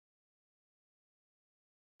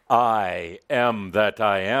I am that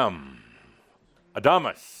I am,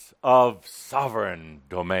 Adamus of sovereign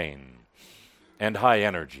domain and high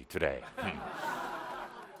energy today.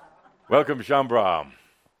 Welcome, Shambra.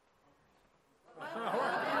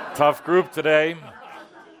 Tough group today.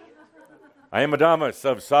 I am Adamus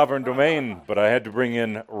of sovereign domain, but I had to bring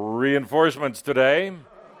in reinforcements today.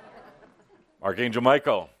 Archangel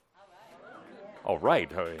Michael. All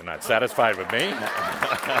right, you're not satisfied with me?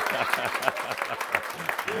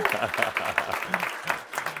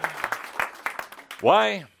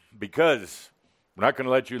 Why? Because we're not going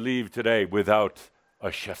to let you leave today without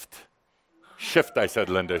a shift. Shift, I said,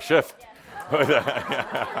 Linda, shift.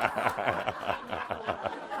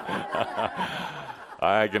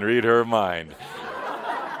 I can read her mind.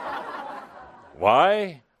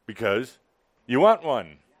 Why? Because you want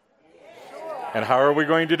one. And how are we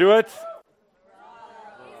going to do it?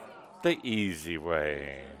 The easy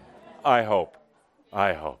way. I hope.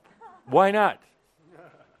 Why not?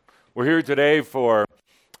 We're here today for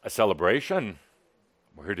a celebration.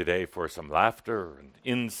 We're here today for some laughter and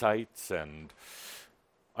insights and,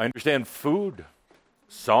 I understand, food,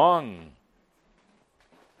 song,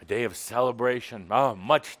 a day of celebration.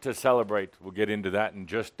 Much to celebrate. We'll get into that in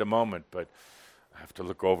just a moment, but I have to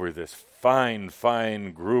look over this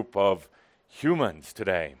fine group of humans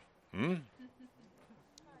today.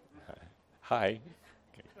 Hi.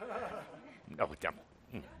 Oh,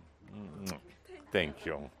 thank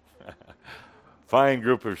you. Fine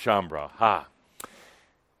group of Shambra. Ha.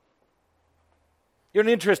 You're an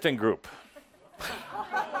interesting group.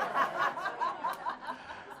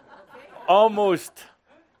 Almost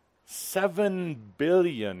 7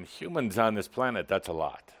 billion humans on this planet. That's a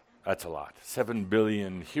lot. 7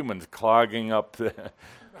 billion humans clogging up the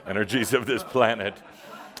energies of this planet.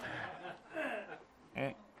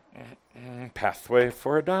 Pathway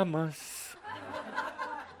for Adamus.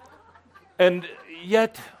 And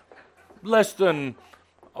yet, less than,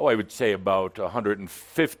 I would say about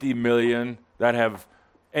 150 million that have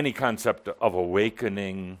any concept of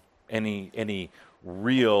awakening, any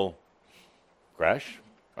real crash.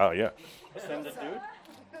 Oh, yeah. Send a dude?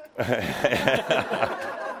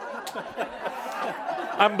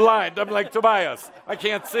 I'm blind. I'm like Tobias. I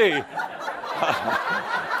can't see.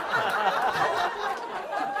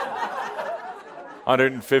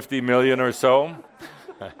 150 million or so.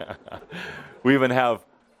 We even have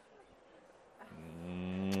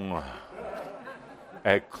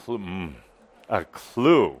a clue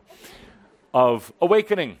of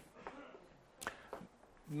awakening.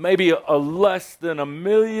 Maybe a less than 1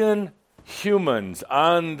 million humans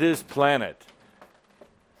on this planet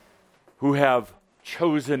who have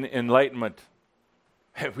chosen enlightenment.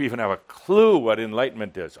 We even have a clue what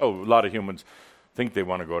enlightenment is. A lot of humans think they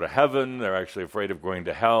want to go to heaven. They're actually afraid of going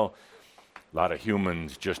to hell. A lot of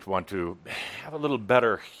humans just want to have a little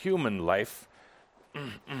better human life.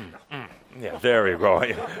 Yeah, there we go.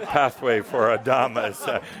 Pathway for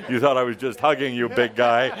Adamus. You thought I was just hugging you, big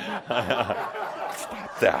guy.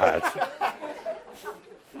 Stop that.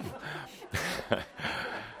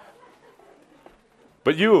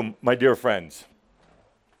 But you, my dear friends,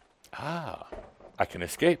 I can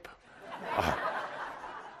escape.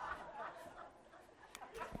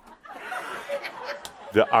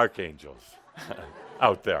 The archangels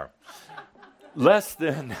out there. Less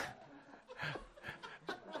than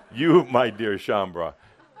you, my dear Shambra.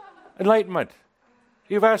 Enlightenment.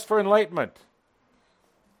 You've asked for enlightenment.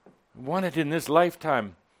 You want it in this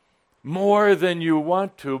lifetime more than you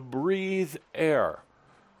want to breathe air.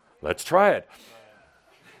 Let's try it.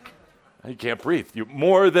 You can't breathe.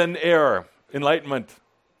 More than air. Enlightenment.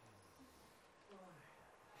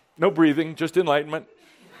 No breathing, just enlightenment.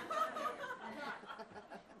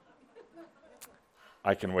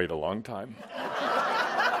 I can wait a long time.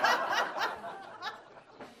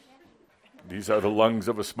 These are the lungs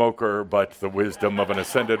of a smoker, but the wisdom of an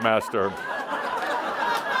ascended master.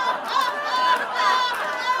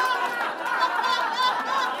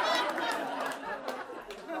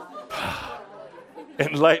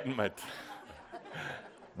 Enlightenment.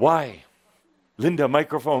 Why? Linda,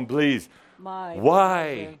 microphone, please.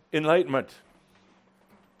 Why enlightenment?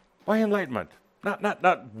 Why enlightenment?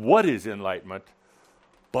 Not what is enlightenment,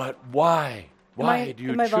 but why? Why do you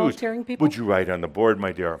choose? Am I volunteering people? Would you write on the board,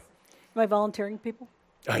 my dear? Am I volunteering people?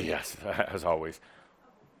 Yes, as always.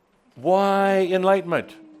 Why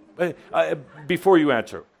enlightenment? Before you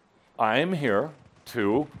answer, I am here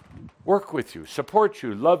to work with you, support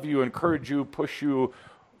you, love you, encourage you, push you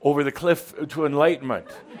over the cliff to enlightenment.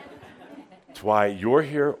 It's why you're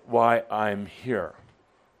here, why I'm here.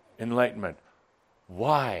 Enlightenment.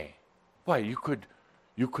 Why? You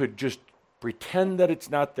could just Pretend that it's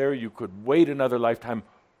not there. You could wait another lifetime.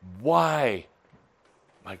 Why?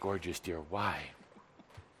 My gorgeous dear, why?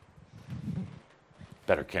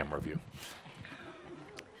 Better camera view.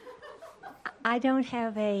 I don't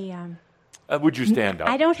have a... Would you stand up?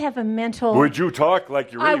 I don't have a mental... Would you talk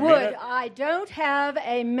like you really mean it? I don't have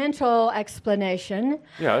a mental explanation.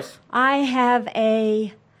 Yes. I have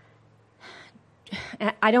a...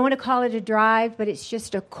 I don't want to call it a drive, but it's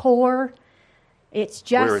just a core. It's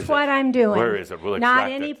just what I'm doing. Where is it? We'll Not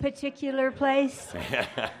extract any it. particular place.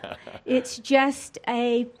 It's just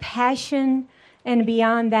a passion, and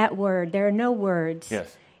beyond that word, there are no words.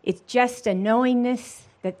 Yes. It's just a knowingness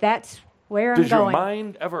that that's where I'm going. Does your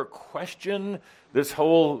mind ever question this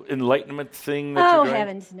whole enlightenment thing that you're doing? Oh,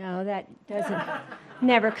 heavens, no, that doesn't,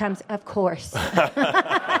 never comes, of course.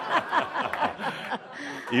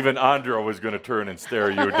 Even Andra was going to turn and stare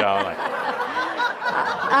you down. Like,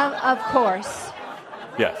 Of course.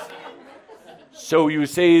 yes. So you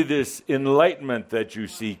say this enlightenment that you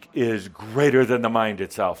seek is greater than the mind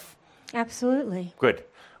itself. Absolutely. Good.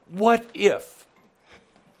 What if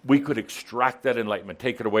we could extract that enlightenment,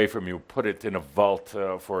 take it away from you, put it in a vault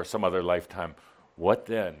for some other lifetime? What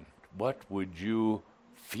then? What would you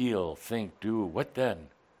feel, think, do? What then?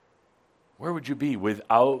 Where would you be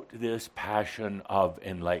without this passion of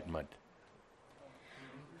enlightenment?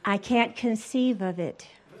 I can't conceive of it.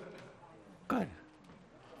 Good.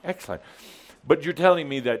 Excellent. But you're telling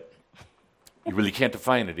me that you really can't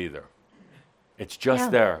define it either. It's just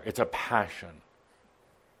there. It's a passion.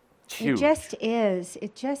 It's huge. It just is.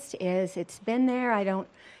 It just is. It's been there.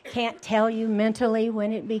 Can't tell you mentally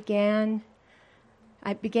when it began.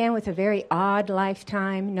 I began with a very odd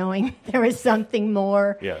lifetime, knowing there was something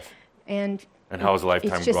more. Yes. And how has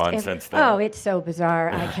lifetime gone since then? Oh, it's so bizarre.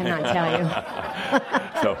 I cannot tell you.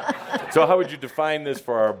 So how would you define this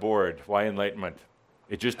for our board? Why enlightenment?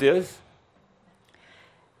 It just is?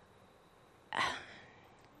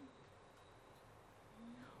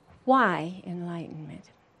 Why enlightenment?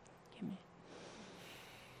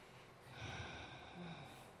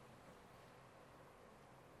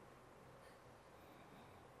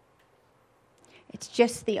 It's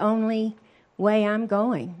just the only way I'm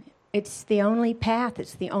going. It's the only path.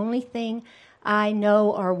 It's the only thing I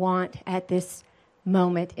know or want at this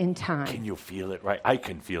moment in time. Can you feel it, right? I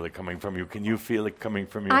can feel it coming from you. Can you feel it coming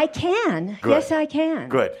from you? I can. Good. Yes, I can.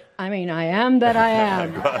 Good. I mean, I am that I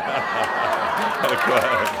am.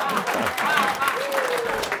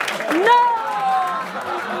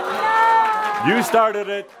 No! You started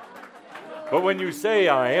it. But when you say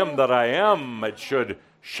I am that I am, it should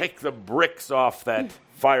shake the bricks off that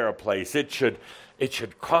fireplace. It should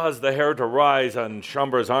cause the hair to rise on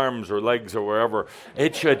Chamber's arms or legs or wherever.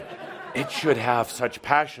 It should have such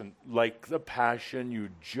passion, like the passion you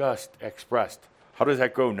just expressed. How does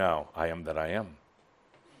that go now? I am that I am.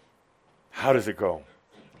 How does it go?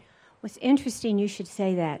 It's interesting you should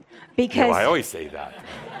say that, because I always say that.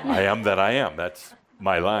 I am that I am. That's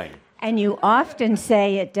my line. And you often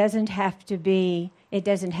say it doesn't have to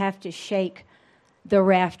shake the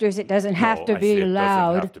rafters. It doesn't have to be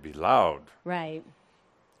loud. It doesn't have to be loud. Right.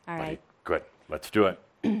 All right. Good. Let's do it.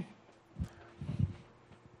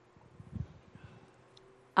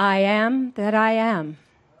 I am that I am.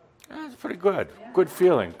 That's pretty good. Good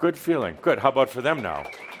feeling. Good feeling. Good. How about for them now?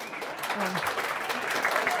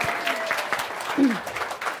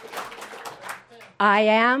 I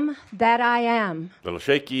am that I am. A little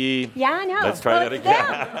shaky. Yeah, I know. Let's try that again.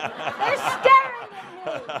 They're staring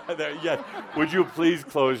at me. There, yes. Would you please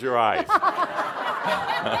close your eyes?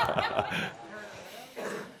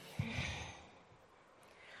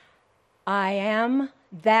 I am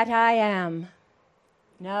that I am.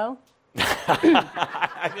 No?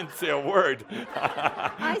 I didn't say a word.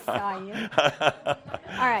 I saw you.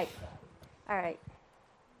 All right. All right.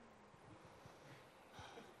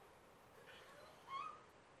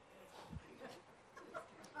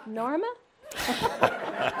 Norma?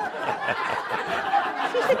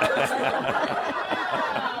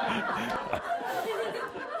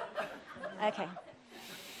 Okay.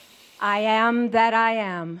 I am that I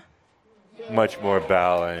am. Much more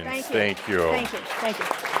balance. Thank you. Thank you. Thank you.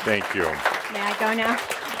 Thank you. May I go now?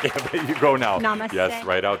 Yeah, you go now. Namaste. Yes,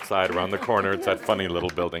 right outside, around the corner. It's that funny little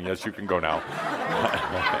building. Yes, you can go now.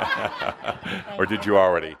 Or did you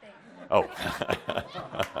already? Oh.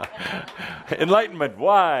 Enlightenment.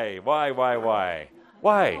 Why? Why?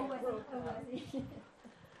 Why?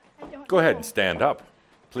 Go ahead and stand up.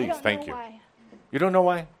 Please. Thank you. Why. You don't know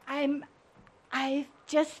why? I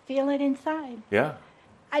just feel it inside. Yeah.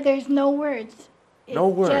 There's no words. No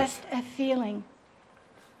words. Just a feeling.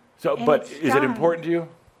 So, And but it's is it strong. important to you?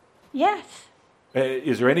 Yes.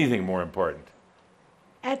 Is there anything more important?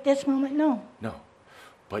 At this moment, no. No.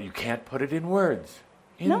 But you can't put it in words.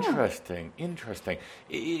 No. Interesting, interesting.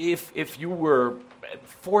 If you were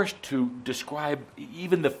forced to describe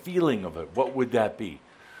even the feeling of it, what would that be?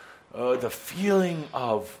 The feeling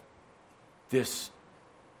of this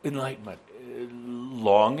enlightenment.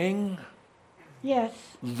 Longing? Yes.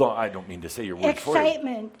 I don't mean to say your word for you.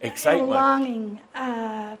 Excitement. Excitement. Longing.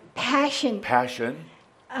 Passion. Passion.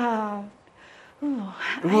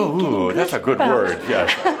 Ooh, That's a good word,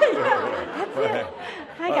 yes.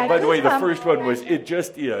 I got By the way, the goosebumps first one was, already. it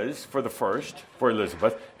just is, for the first, for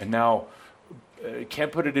Elizabeth. And now,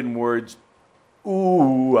 can't put it in words.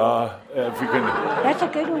 Ooh, if you can. That's a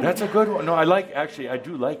good one. That's a good one. No, I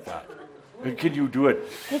do like that. Can you do it?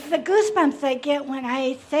 It's the goosebumps I get when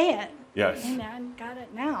I say it. Yes. And I got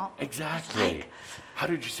it now. Exactly. How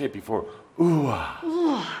did you say it before? Ooh.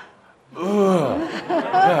 Ooh.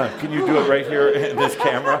 Yeah, can you do it right here in this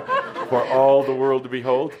camera for all the world to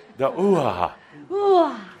behold? The ooh.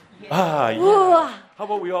 Ooh. Ah, yeah. Ooh. How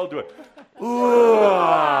about we all do it? Ooh.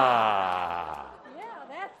 Yeah,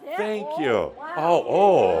 that's it. Thank you. Wow.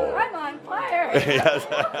 Oh. I'm on fire. Yes.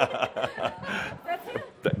 That's it.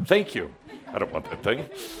 Thank you. I don't want that thing.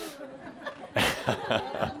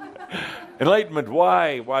 Enlightenment,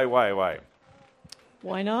 why? Why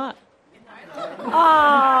not? Oh.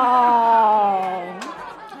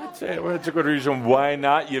 That's it. Well, it's a good reason why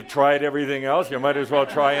not. You've tried everything else. You might as well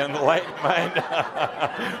try enlightenment.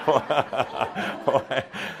 Why?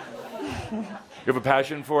 You have a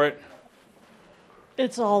passion for it?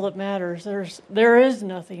 It's all that matters. There is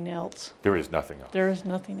nothing else. There is nothing else. There is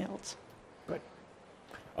nothing else. Good.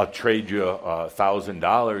 I'll trade you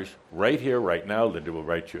 $1,000 right here, right now. Linda will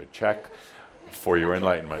write you a check for your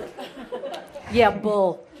enlightenment. Yeah,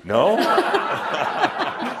 bull. No?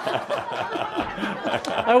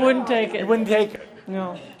 I wouldn't take You it. wouldn't take it.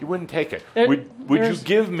 No. You wouldn't take it. There- Would you there's-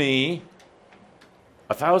 give me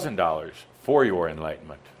 $1,000 for your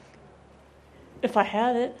enlightenment? If I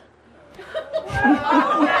had it. She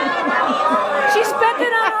spent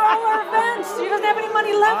it on all our events. She doesn't have any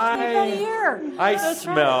money left for the year. I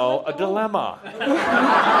smell a dilemma.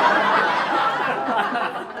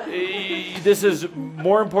 This is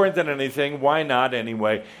more important than anything. Why not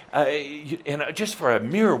anyway? And just for a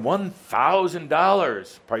mere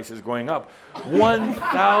 $1,000, price is going up.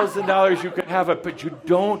 $1,000 you could have it, but you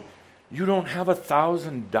don't have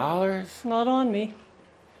 $1,000. Not on me.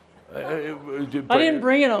 I didn't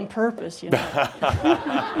bring it on purpose, you know.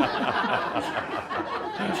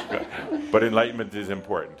 But enlightenment is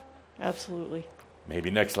important. Absolutely. Maybe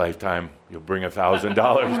next lifetime you'll bring $1,000 to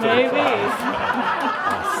the Maybe.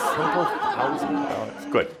 simple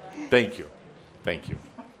 $1,000. Good. Thank you.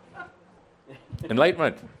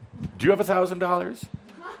 Enlightenment. Do you have $1,000?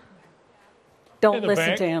 Don't In the listen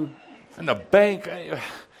bank. to him. In the bank. The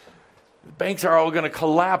banks are all going to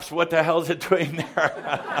collapse. What the hell is it doing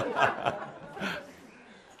there?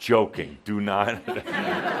 Joking. Do not.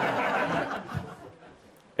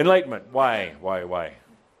 Enlightenment. Why?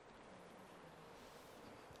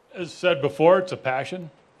 As said before, it's a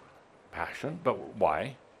passion. Passion, but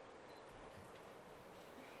why?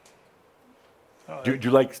 Do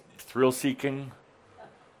you like thrill seeking?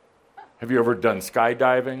 Have you ever done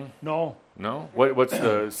skydiving? No, No? What's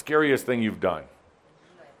the scariest thing you've done?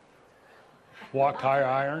 walked high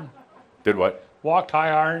iron. Did what? Walked high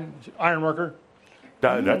iron worker.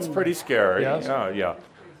 That's pretty scary. Yes. Yeah.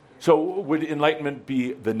 So would enlightenment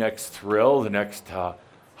be the next thrill, the next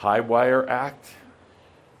high wire act?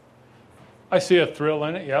 I see a thrill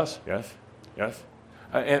in it, yes. Yes.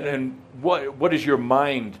 And what does your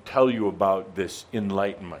mind tell you about this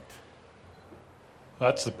enlightenment?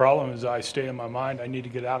 That's the problem is I stay in my mind. I need to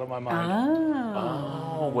get out of my mind.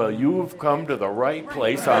 Oh, well, you've come to the right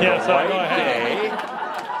place on Yes, the I know I right day.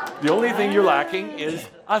 The only thing you're lacking is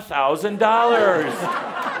 $1,000.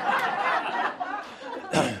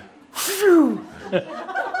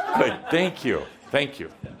 Good. Thank you.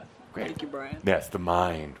 Great. Thank you, Brian. Yes, the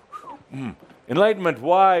mind. Enlightenment.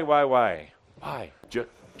 Why?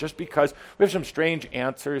 Just because we have some strange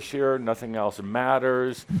answers here. Nothing else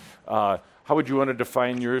matters. How would you want to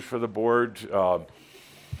define yours for the board?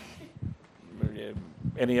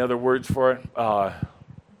 Any other words for it? I'd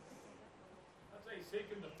say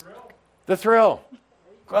seeking the thrill. The thrill.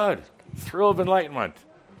 Good. Thrill of enlightenment.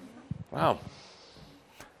 Wow.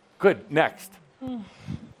 Good. Next.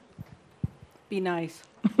 Be nice.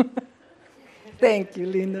 Thank you,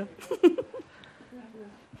 Linda.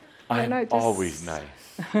 I'm always nice.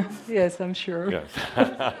 Yes, I'm sure.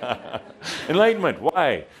 Yes. Enlightenment.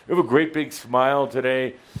 Why? You have a great big smile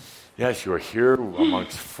today. Yes, you're here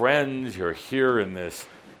amongst friends. You're here in this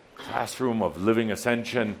classroom of living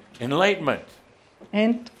ascension, enlightenment.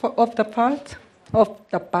 And of the path,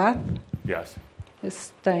 Yes.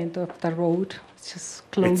 is the end of the road. It's just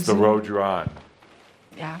closing. It's the road you're on.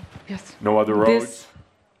 Yeah, yes. No other roads?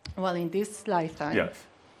 Well, in this lifetime. Yes.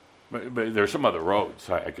 But there's some other roads.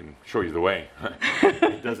 I can show you the way.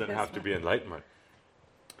 It doesn't have to be enlightenment.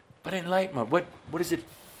 But enlightenment, what does it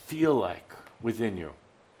feel like within you?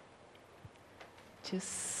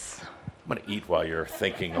 Just... I'm going to eat while you're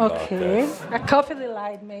thinking about this. A coffee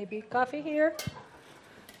delight, maybe. Coffee here.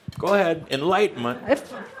 Go ahead. Enlightenment.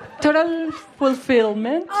 Total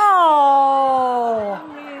fulfillment. Oh.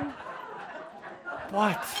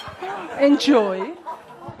 What? Enjoy.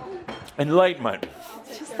 Enlightenment.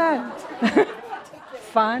 Just that.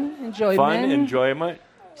 Fun, enjoyment. Fun, enjoyment.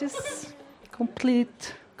 Just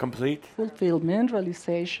complete Complete. fulfillment,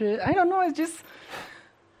 realization. I don't know, it's just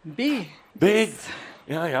big. Big.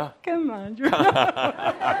 Yeah. Come on. Do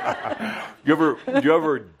you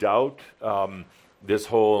ever doubt this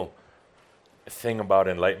whole thing about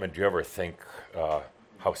enlightenment? Do you ever think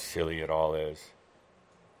how silly it all is?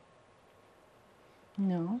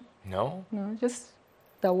 No, No? just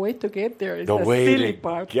the way to get there is The the way silly to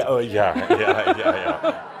part. Yeah.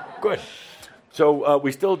 Good. So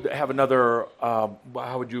we still have another,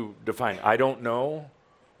 how would you define? I don't know,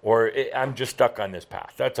 or I'm just stuck on this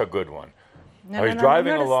path. That's a good one. I was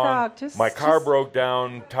driving you're not along, stuck. my car broke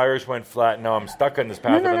down, tires went flat, now I'm stuck on this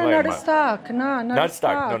path of enlightenment. Not stuck. Not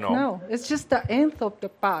stuck. No. No, it's just the end of the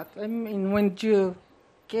path. I mean, when you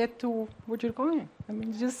get to where you're going, I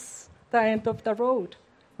mean, just the end of the road.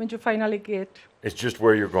 When you finally get It's just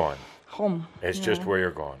where you're going. home. It's just where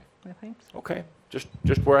you're going. I think so. Okay, just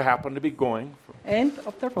where I happen to be going. End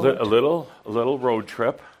of the road. A little road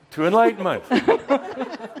trip to enlightenment.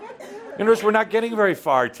 You notice we're not getting very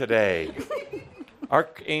far today.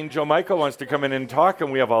 Archangel Michael wants to come in and talk,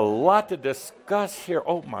 and we have a lot to discuss here.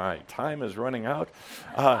 Oh my, time is running out.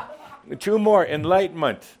 Two more,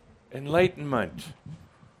 enlightenment.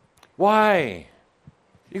 Why?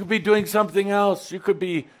 You could be doing something else. You could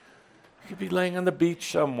be laying on the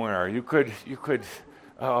beach somewhere. You could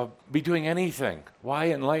be doing anything. Why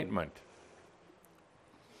enlightenment?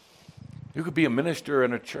 You could be a minister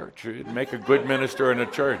in a church. You'd make a good minister in a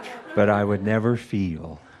church. But I would never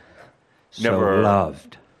feel Never- so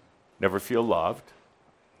loved. Never feel loved.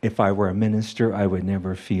 If I were a minister, I would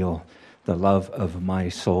never feel the love of my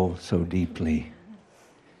soul so deeply.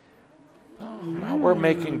 Well, we're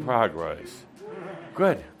making progress.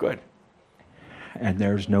 Good. And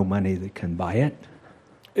there's no money that can buy it.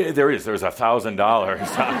 There is. There's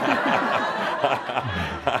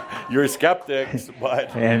 $1,000. You're skeptics,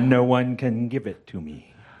 but And no one can give it to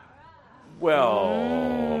me.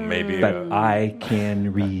 well, maybe. But I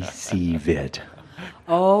can receive it.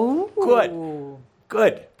 Oh.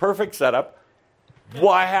 Good. Perfect setup.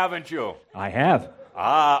 Why haven't you? I have.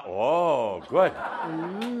 Good.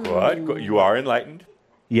 Good. You are enlightened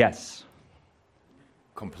Yes.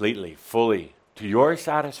 completely, fully, to your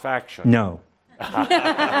satisfaction. No.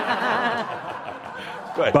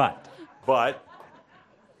 Good. But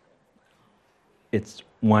It's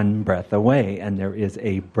one breath away, and there is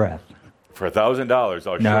a breath. for $1,000, I'll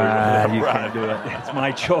show you. Nah, the you breath. can't do it. It's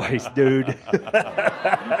my choice, dude.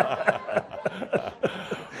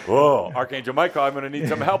 Whoa, Archangel Michael, I'm going to need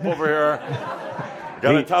some help over here.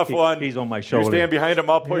 Got a tough one. He's on my You shoulder. stand behind him,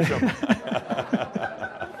 I'll push him.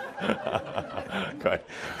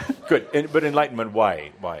 Good. But enlightenment,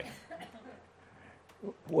 why?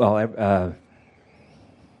 Well,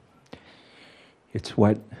 it's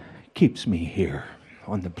what keeps me here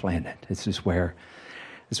on the planet. It's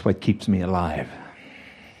what keeps me alive.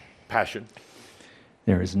 Passion.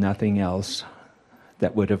 There is nothing else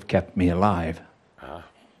that would have kept me alive.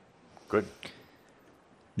 Good.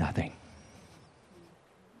 Nothing.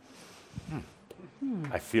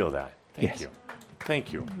 I feel that. Yes.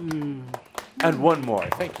 Thank you. And one more.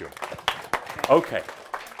 Thank you. Okay.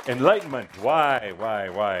 Enlightenment.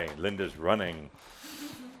 Why? Linda's running.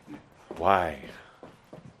 Why?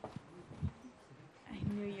 I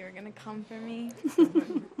knew you were going to come for me.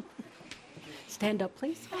 Stand up,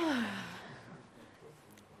 please.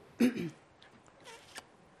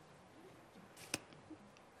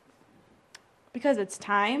 Because it's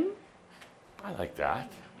time. I like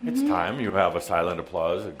that. It's time. You have a silent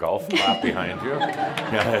applause, a golf clap behind you.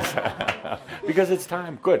 Yes. Because it's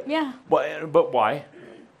time. Good. Yeah. But why?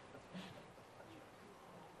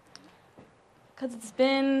 Because it's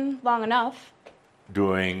been long enough.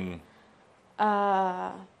 Doing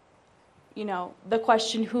the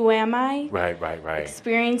question, who am I? Right.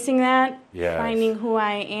 Experiencing that, Yes. finding who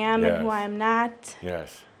I am and who Yes. I am not.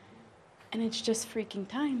 Yes. And it's just freaking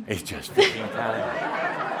time. It's just freaking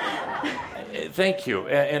time. Thank you.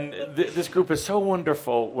 And this group is so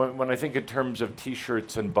wonderful when I think in terms of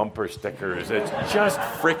T-shirts and bumper stickers. It's just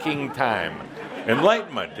freaking time.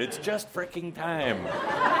 Enlightenment. It's just freaking time.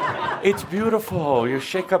 It's beautiful. You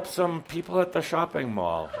shake up some people at the shopping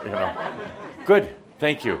mall. Good.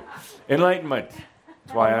 Thank you. Enlightenment.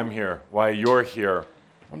 That's why I'm here. Why you're here.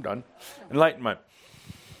 I'm done. Enlightenment.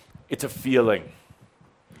 It's a feeling.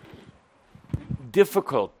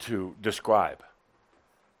 Difficult to describe.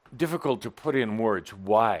 Difficult to put in words.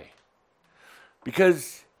 Why?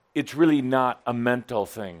 Because it's really not a mental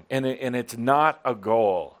thing, and it's not a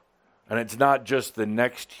goal, and it's not just the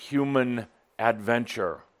next human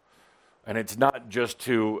adventure, and it's not just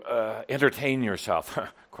to entertain yourself.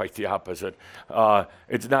 Quite the opposite.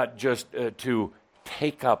 It's not just to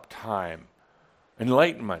take up time.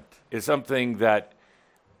 Enlightenment is something that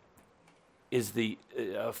is the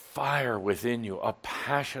fire within you, a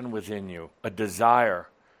passion within you, a desire.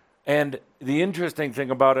 And the interesting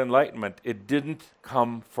thing about enlightenment, it didn't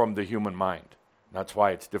come from the human mind. That's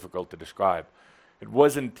why it's difficult to describe. It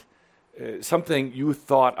wasn't something you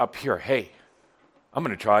thought up here, hey, I'm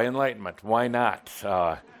going to try enlightenment. Why not?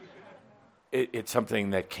 It's something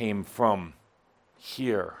that came from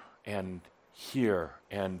here and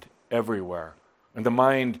everywhere. And the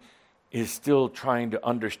mind is still trying to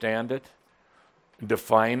understand it,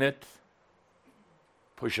 define it,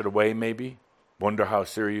 push it away maybe, wonder how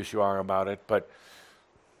serious you are about it. But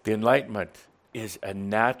the enlightenment is a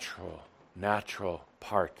natural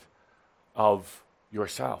part of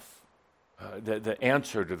yourself. The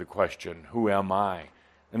answer to the question, who am I?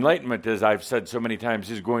 Enlightenment, as I've said so many times,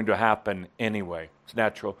 is going to happen anyway. It's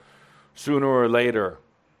natural. Sooner or later,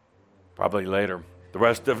 probably later, the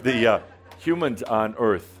rest of the humans on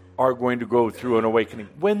Earth are going to go through an awakening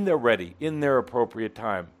when they're ready, in their appropriate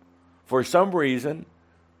time. For some reason,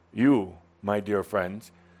 you, my dear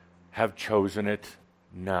friends, have chosen it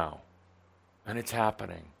now. And it's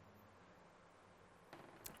happening.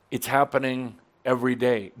 It's happening every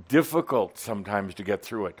day. Difficult sometimes to get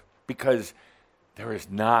through it because there is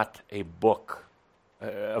not a book,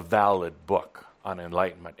 a valid book on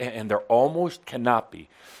enlightenment. And there almost cannot be.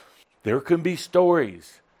 There can be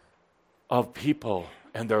stories of people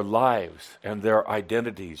and their lives and their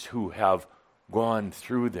identities who have gone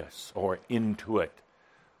through this or into it.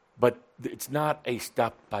 But it's not a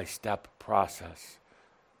step-by-step process.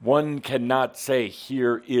 One cannot say,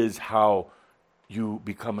 here is how you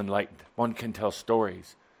become enlightened. One can tell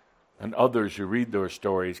stories, and others who read those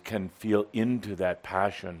stories can feel into that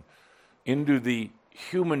passion, into the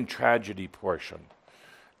human tragedy portion,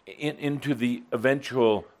 into the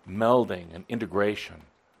eventual melding and integration.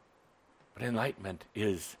 But enlightenment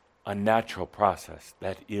is a natural process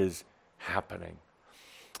that is happening.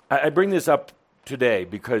 I bring this up today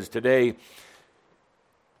because today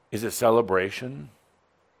is a celebration,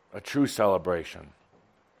 a true celebration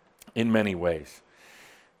in many ways.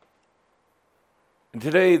 And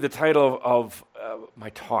today the title of my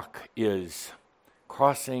talk is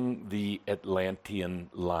Crossing the Atlantean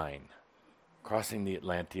Line. Crossing the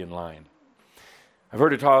Atlantean Line. I've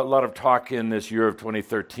heard a lot of talk in this year of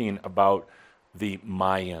 2013 about the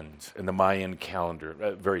Mayans and the Mayan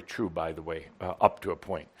calendar. Very true, by the way, up to a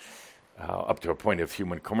point. Up to a point of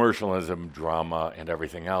human commercialism, drama, and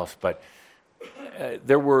everything else. But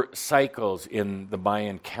there were cycles in the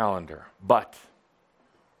Mayan calendar. But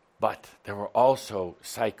there were also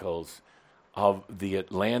cycles of the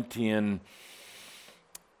Atlantean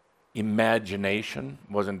imagination.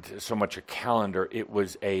 It wasn't so much a calendar, it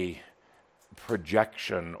was a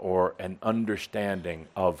projection or an understanding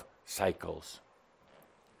of cycles.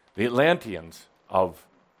 The Atlanteans, of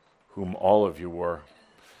whom all of you were,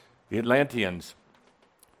 the Atlanteans,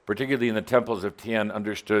 particularly in the temples of Tian,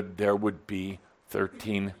 understood there would be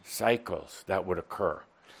 13 cycles that would occur.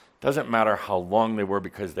 Doesn't matter how long they were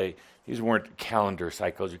because these weren't calendar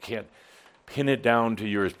cycles. You can't pin it down to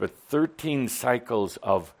yours, but 13 cycles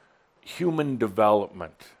of human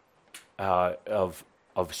development, of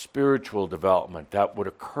spiritual development that would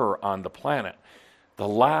occur on the planet. The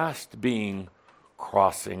last being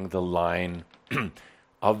crossing the line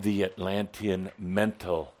of the Atlantean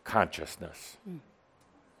mental consciousness.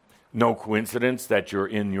 No coincidence that you're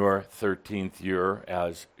in your 13th year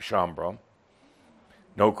as Shambhala.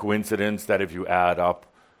 No coincidence that if you add up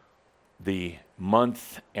the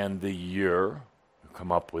month and the year, you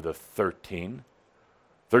come up with a 13.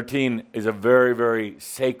 13 is a very, very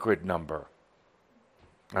sacred number.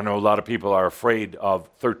 I know a lot of people are afraid of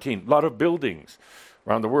 13. A lot of buildings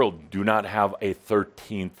around the world do not have a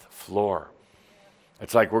 13th floor.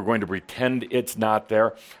 It's like we're going to pretend it's not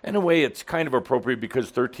there. In a way, it's kind of appropriate because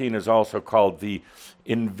 13 is also called the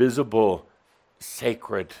invisible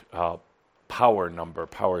sacred power number.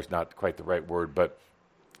 Power is not quite the right word, but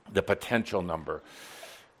the potential number.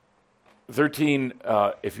 13,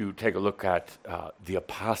 if you take a look at the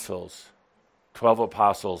apostles, 12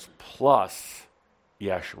 apostles plus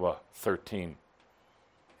Yeshua, 13.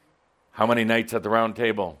 How many knights at the round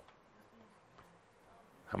table?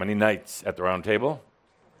 How many knights at the round table?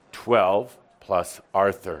 12 plus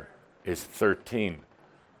Arthur is 13.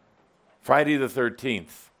 Friday the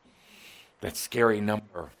 13th, that scary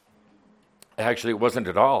number. Actually, it wasn't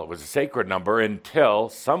at all. It was a sacred number until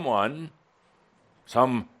some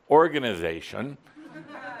organization,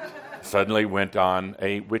 suddenly went on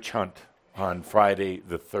a witch hunt on Friday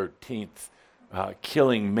the 13th,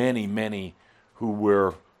 killing many, many who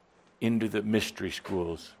were into the mystery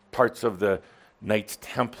schools, parts of the Knights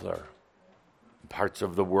Templar, parts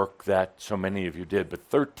of the work that so many of you did. But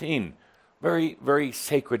 13, very, very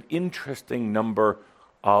sacred, interesting number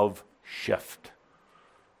of shift.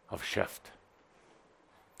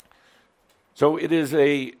 So it is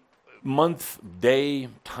a month, day,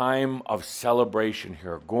 time of celebration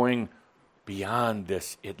here, going beyond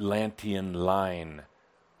this Atlantean line.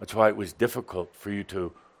 That's why it was difficult for you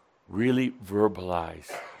to really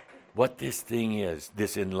verbalize what this thing is,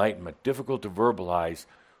 this enlightenment. Difficult to verbalize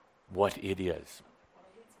what it is.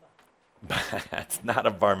 It's not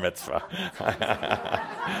a bar mitzvah.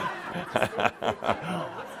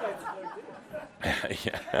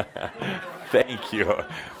 Yeah. Thank you.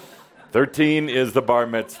 13 is the bar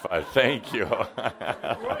mitzvah. Thank you.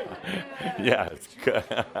 Yes.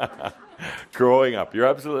 Growing up. You're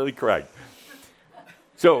absolutely correct.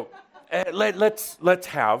 So let's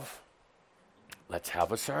have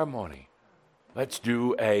a ceremony. Let's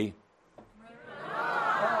do a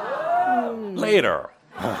later.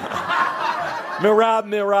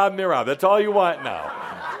 Mirab. That's all you want now.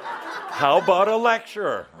 How about a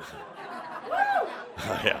lecture?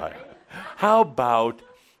 Yeah. How about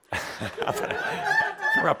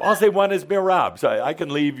Mirab? All they want is Mirab. So I can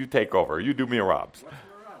leave, you take over. You do Mirabs.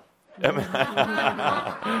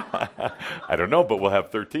 I don't know, but we'll have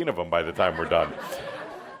 13 of them by the time we're done.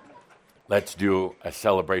 Let's do a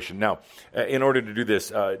celebration. Now, in order to do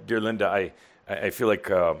this, dear Linda, I feel like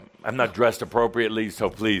I'm not dressed appropriately, so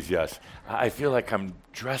please, yes. I feel like I'm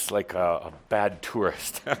dressed like a bad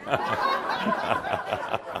tourist.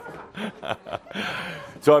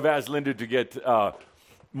 So I've asked Linda to get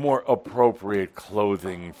more appropriate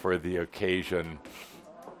clothing for the occasion.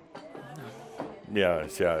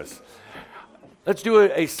 Yes. Let's do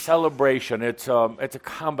a celebration. It's a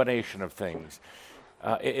combination of things.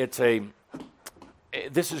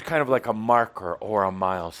 This is kind of like a marker or a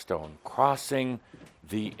milestone, crossing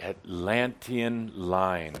the Atlantean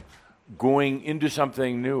line, going into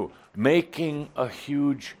something new, making a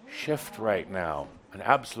huge shift right now, an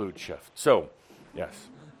absolute shift. So, yes,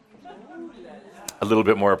 a little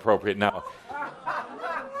bit more appropriate now.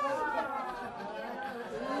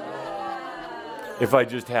 If I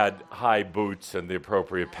just had high boots and the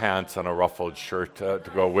appropriate pants and a ruffled shirt to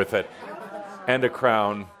go with it, and a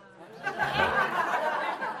crown.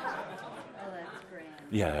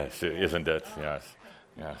 Yes, isn't it? Yes.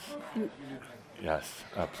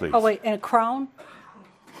 Please. Oh, wait, and a crown?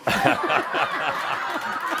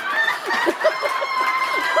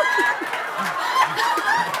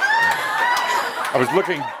 I was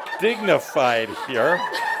looking dignified here.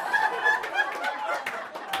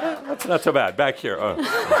 That's not so bad. Back here.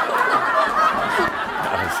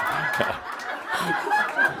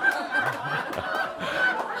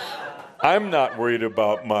 I'm not worried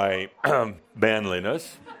about my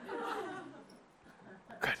manliness.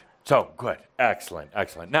 Good. So, good. Excellent.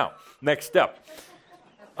 Now, next step.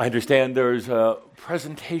 I understand there's a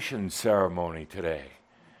presentation ceremony today.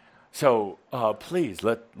 So, please,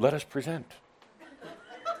 let us present.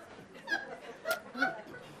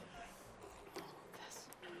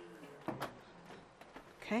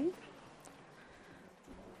 Okay.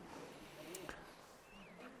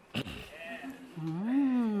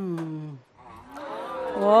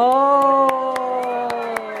 Whoa.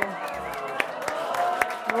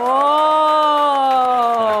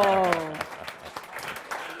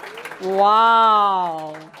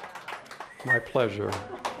 Wow. My pleasure.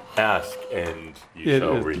 Ask and you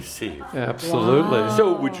shall receive. Absolutely. Wow.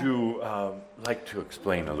 So would you like to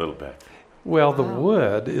explain a little bit? Well, the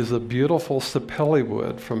wood is a beautiful sapelli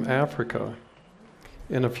wood from Africa.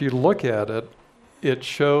 And if you look at it, it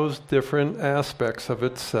shows different aspects of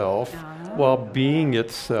itself while being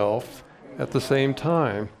itself at the same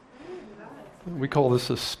time. We call this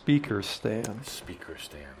a speaker stand. Speaker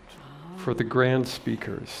stand. For the grand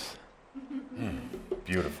speakers.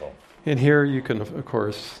 Beautiful. And here you can, of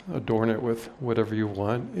course, adorn it with whatever you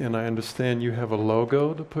want. And I understand you have a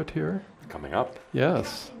logo to put here? Coming up.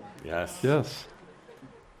 Yes. Yes. Yes.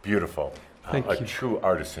 Beautiful. Thank a you. true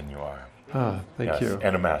artisan you are. Thank you.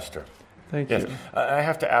 And a master. Thank Yes. you. I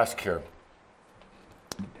have to ask here.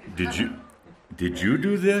 Did you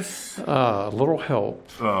do this? A little help.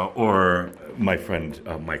 Or my friend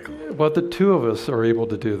Michael? Well, the two of us are able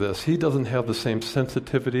to do this. He doesn't have the same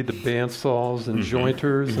sensitivity to bandsaws and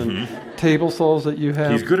jointers and table saws that you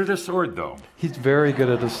have. He's good at a sword, though. He's very good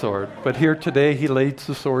at a sword. But here today, he lays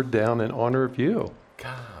the sword down in honor of you.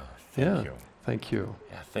 God, thank you. Thank you.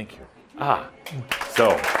 Yeah, thank you.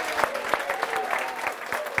 So.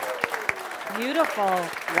 Beautiful.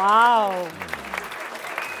 Wow.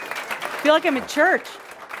 Feel like I'm in church.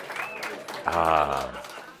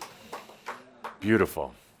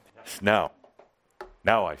 Beautiful. Now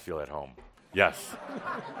I feel at home. Yes.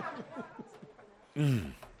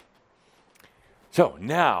 So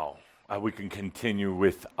now we can continue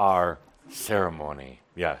with our ceremony.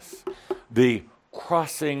 Yes. The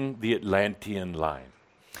crossing the Atlantean line.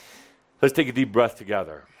 Let's take a deep breath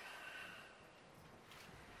together.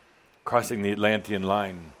 Crossing the Atlantean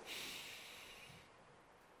line.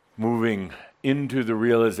 Moving into the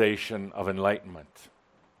realization of enlightenment.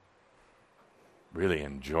 Really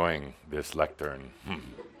enjoying this lectern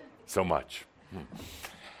so much.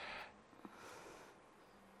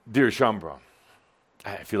 Dear Shambhala,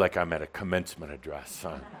 I feel like I'm at a commencement address.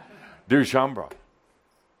 Dear Shambhala,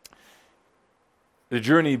 the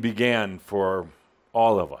journey began for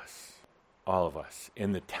all of us,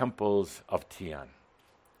 in the temples of Tien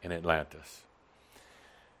in Atlantis.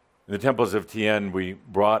 In the temples of Tien, we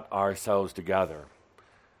brought ourselves together.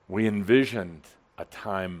 We envisioned a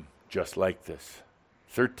time just like this,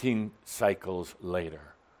 13 cycles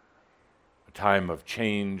later, a time of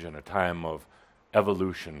change and a time of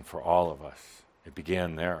evolution for all of us. It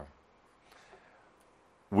began there.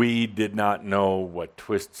 We did not know what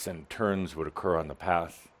twists and turns would occur on the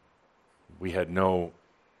path. We had no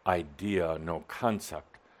idea, no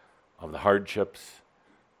concept of the hardships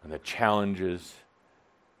and the challenges,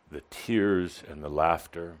 the tears and the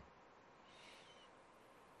laughter.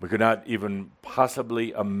 We could not even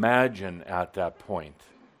possibly imagine at that point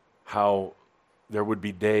how there would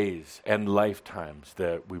be days and lifetimes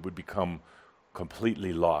that we would become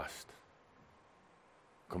completely lost,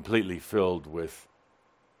 completely filled with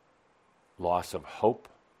loss of hope,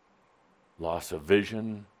 loss of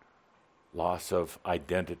vision, loss of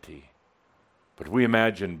identity. But we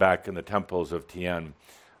imagined back in the temples of Tien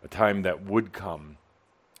a time that would come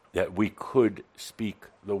that we could speak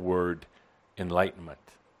the word enlightenment,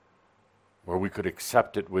 where we could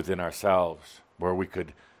accept it within ourselves, where we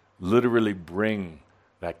could literally bring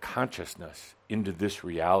that consciousness into this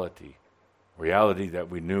reality that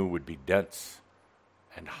we knew would be dense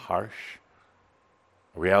and harsh,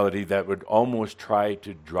 a reality that would almost try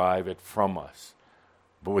to drive it from us,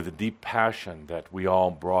 but with a deep passion that we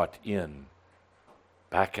all brought in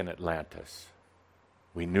back in Atlantis.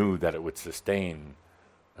 We knew that it would sustain,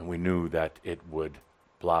 and we knew that it would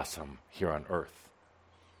blossom here on Earth.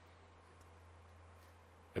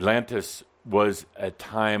 Atlantis was a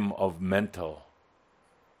time of the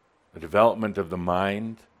development of the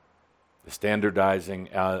mind, the standardizing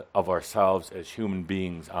of ourselves as human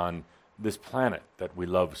beings on this planet that we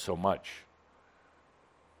love so much.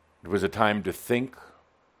 It was a time to think,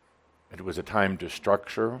 it was a time to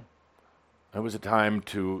structure, it was a time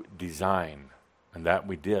to design, and that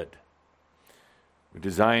we did. We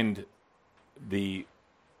designed the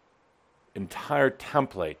entire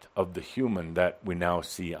template of the human that we now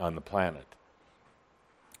see on the planet.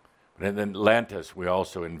 But in Atlantis, we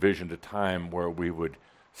also envisioned a time where we would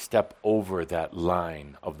step over that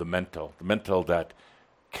line of the mental that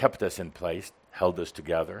kept us in place, held us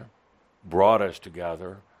together, brought us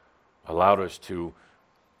together, allowed us to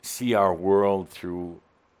see our world through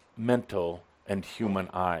mental and human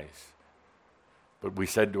eyes. But we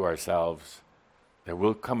said to ourselves, there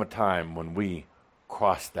will come a time when we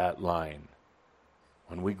cross that line,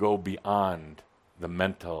 when we go beyond the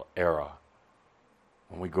mental era,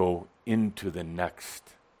 when we go into the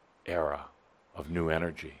next era of new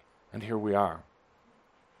energy. And here we are.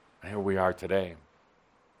 And here we are today.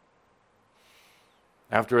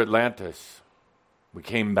 After Atlantis, we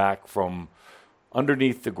came back from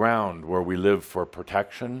underneath the ground where we live for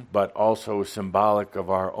protection, but also symbolic of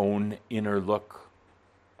our own inner look,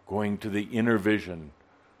 going to the inner vision,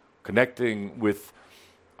 connecting with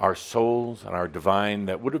our souls and our divine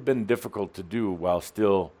that would have been difficult to do while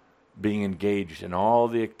still being engaged in all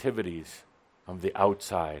the activities of the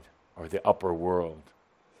outside or the upper world.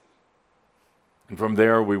 And from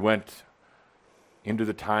there we went into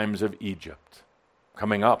the times of Egypt,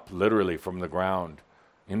 coming up literally from the ground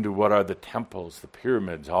into what are the temples, the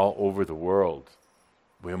pyramids all over the world.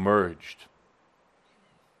 We emerged.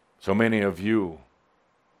 So many of you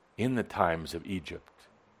in the times of Egypt,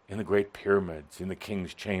 in the great pyramids, in the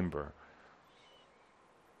king's chamber,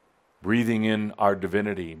 breathing in our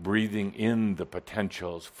divinity, breathing in the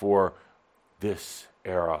potentials for this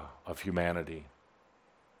era of humanity.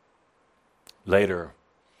 Later,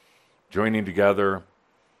 joining together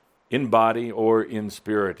in body or in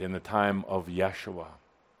spirit in the time of Yeshua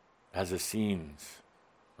as Essenes,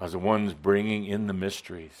 as the ones bringing in the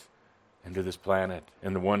mysteries into this planet,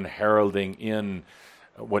 and the one heralding in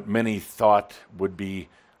what many thought would be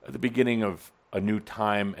the beginning of a new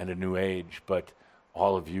time and a new age, but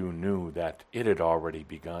all of you knew that it had already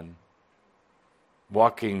begun.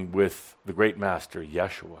 Walking with the great master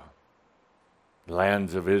Yeshua, the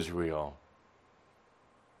lands of Israel,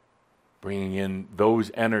 bringing in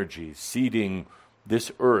those energies, seeding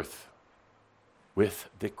this earth with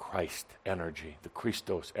the Christ energy, the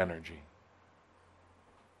Christos energy.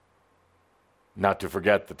 Not to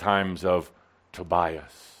forget the times of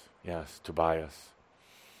Tobias. Yes, Tobias.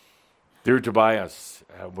 Dear Tobias,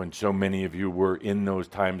 when so many of you were in those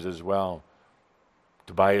times as well,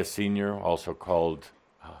 Tobias Sr., also called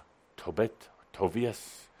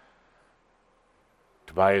Tobias,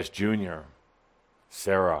 Tobias Jr.,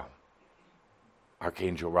 Sarah,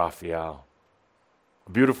 Archangel Raphael.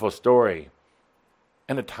 A beautiful story,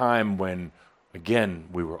 and a time when, again,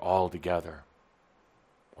 we were all together,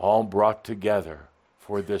 all brought together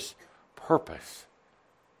for this purpose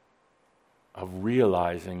of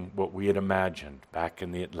realizing what we had imagined back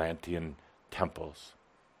in the Atlantean temples.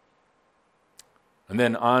 And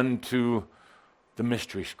then on to the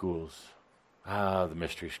mystery schools. The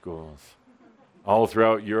mystery schools. All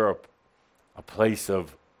throughout Europe, a place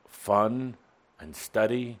of fun and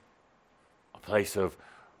study, a place of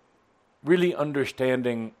really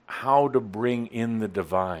understanding how to bring in the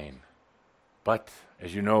divine. But,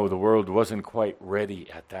 as you know, the world wasn't quite ready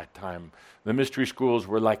at that time. The mystery schools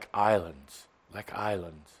were like islands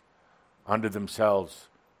unto themselves.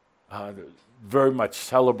 Very much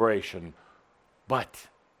celebration. But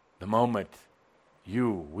the moment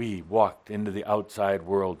we walked into the outside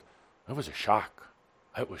world, it was a shock.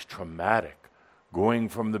 It was traumatic. Going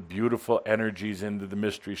from the beautiful energies into the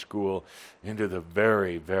mystery school, into the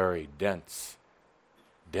very, very dense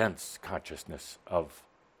consciousness of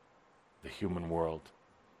the human world.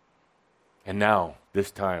 And now,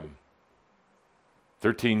 this time,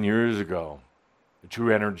 13 years ago, the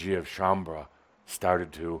true energy of Shambhala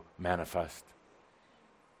started to manifest.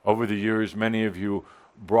 Over the years, many of you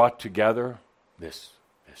brought together this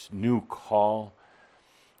new call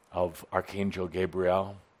of Archangel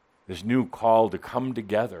Gabriel, this new call to come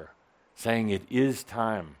together, saying it is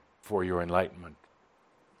time for your enlightenment.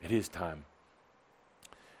 It is time.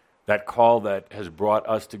 That call that has brought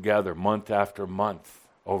us together month after month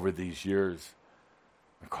over these years,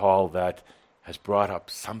 a call that has brought up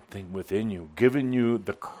something within you, given you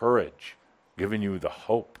the courage, given you the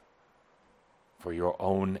hope for your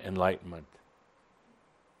own enlightenment.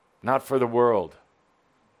 Not for the world,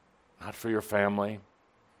 not for your family,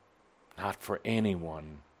 not for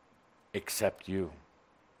anyone except you.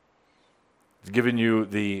 It's given you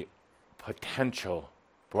the potential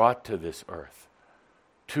brought to this earth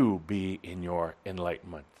to be in your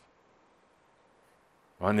enlightenment.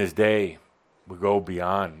 On this day, we go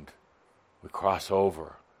beyond. We cross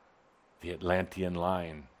over the Atlantean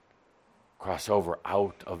line, cross over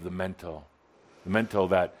out of the mental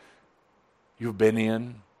that you've been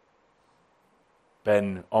in,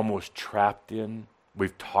 been almost trapped in.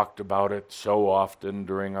 We've talked about it so often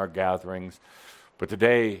during our gatherings. But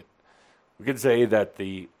today, we can say that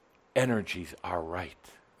the energies are right.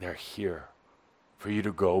 They're here for you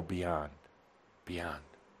to go beyond.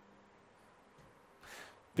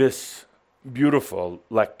 This beautiful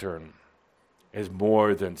lectern is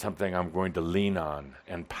more than something I'm going to lean on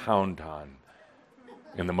and pound on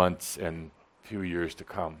in the months and few years to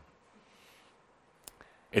come.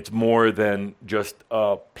 It's more than just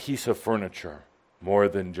a piece of furniture, more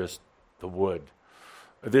than just the wood.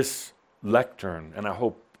 This lectern, and I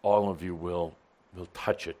hope all of you will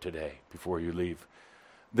touch it today before you leave.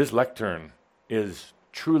 This lectern is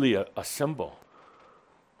truly a symbol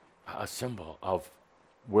of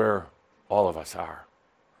where all of us are.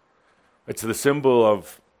 It's the symbol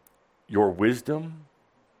of your wisdom,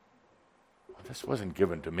 well, this wasn't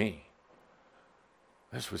given to me.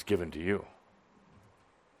 This was given to you.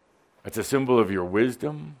 It's a symbol of your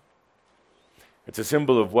wisdom. It's a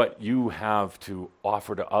symbol of what you have to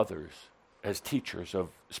offer to others as teachers of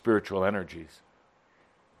spiritual energies.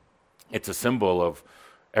 It's a symbol of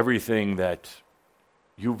everything that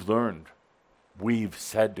you've learned, we've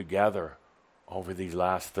said together over these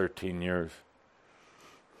last 13 years.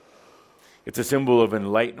 It's a symbol of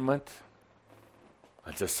enlightenment.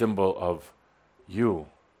 It's a symbol of you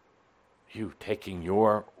taking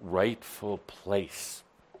your rightful place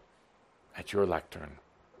at your lectern,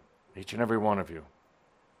 each and every one of you.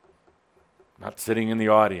 Not sitting in the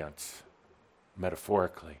audience,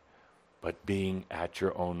 metaphorically, but being at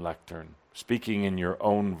your own lectern, speaking in your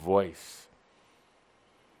own voice.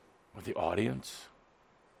 Well, the audience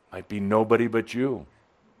might be nobody but you,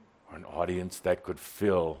 or an audience that could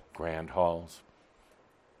fill grand halls.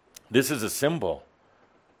 This is a symbol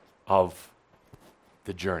of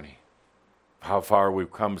the journey, how far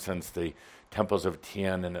we've come since the temples of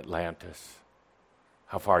Tien and Atlantis,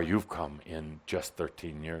 how far you've come in just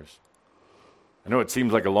 13 years. I know it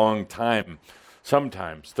seems like a long time,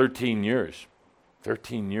 sometimes 13 years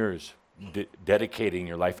dedicating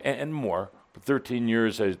your life, and more, but 13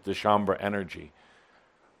 years as the Shambhala energy.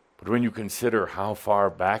 But when you consider how far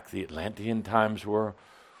back the Atlantean times were,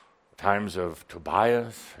 times of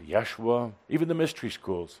Tobias, Yeshua, even the mystery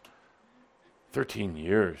schools, 13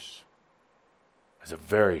 years is a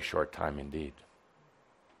very short time indeed.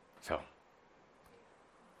 So,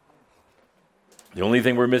 the only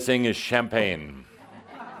thing we're missing is champagne.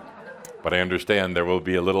 But I understand there will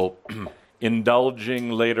be a little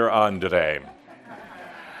indulging later on today.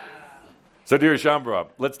 So, dear Shambhala,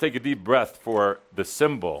 let's take a deep breath for the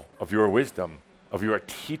symbol of your wisdom, of your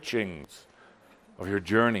teachings, of your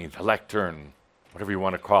journey, the lectern, whatever you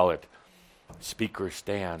want to call it, speaker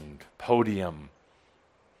stand, podium.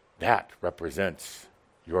 That represents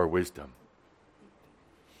your wisdom.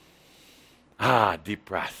 Deep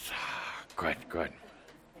breath. Good.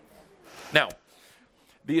 Now,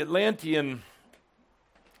 the Atlantean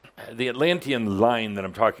line that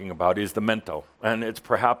I'm talking about is the mental, and it's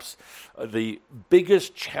perhaps the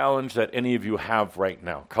biggest challenge that any of you have right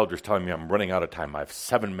now. Calder's telling me I'm running out of time. I have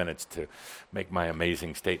 7 minutes to make my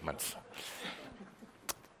amazing statements.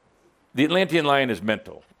 The Atlantean line is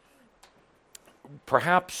mental.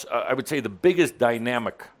 Perhaps, I would say the biggest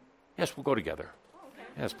dynamic, yes, we'll go together.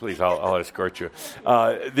 Yes, please, I'll escort you.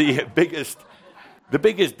 The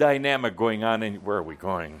biggest dynamic going on in, where are we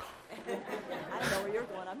going? I know where you're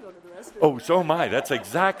going. I'm going to the restroom. Oh, so am I. That's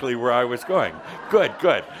exactly where I was going. Good.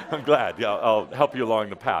 I'm glad. Yeah, I'll help you along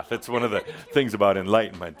the path. That's one of the things about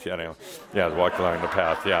enlightenment, you know. Yeah, walk along the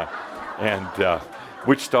path, yeah. And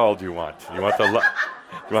which stall do you want? You want the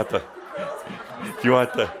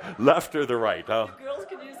left or the right? The girls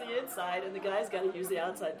can use the inside, and the guys got to use the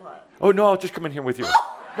outside pot. Oh, no, I'll just come in here with you.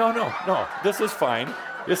 No. This is fine.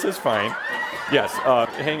 Yes,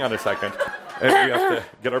 hang on a second. We have to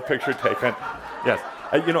get our picture taken. Yes.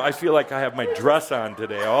 I feel like I have my dress on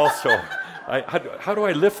today also. How do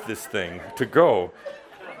I lift this thing to go?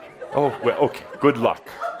 Oh, well, okay. Good luck.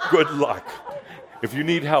 If you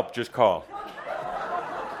need help, just call.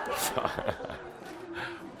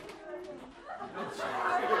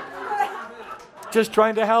 Just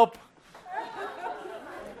trying to help.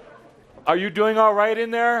 Are you doing all right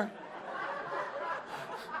in there?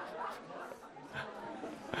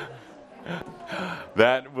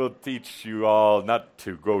 That will teach you all not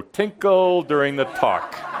to go tinkle during the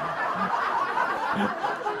talk.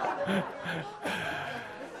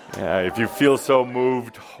 Yeah, if you feel so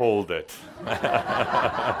moved, hold it.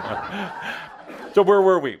 So where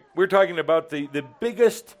were we? We're talking about the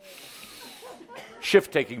biggest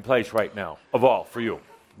shift taking place right now of all for you.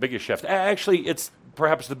 Biggest shift. Actually, it's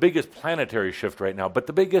perhaps the biggest planetary shift right now, but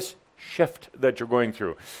the biggest shift that you're going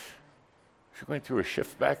through. You're going through a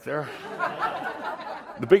shift back there?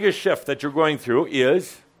 The biggest shift that you're going through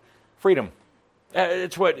is freedom.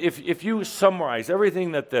 It's what, if you summarize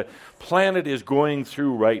everything that the planet is going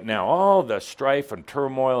through right now, all the strife and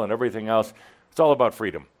turmoil and everything else, it's all about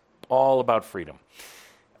freedom. All about freedom.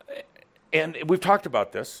 And we've talked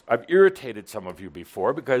about this. I've irritated some of you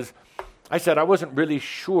before because I said I wasn't really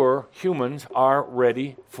sure humans are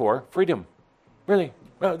ready for freedom. Really.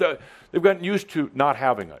 They've gotten used to not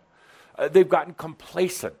having it. They've gotten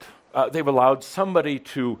complacent. They've allowed somebody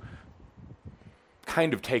to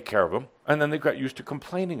kind of take care of them, and then they've got used to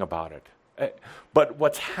complaining about it. But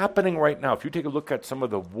what's happening right now, if you take a look at some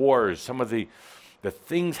of the wars, some of the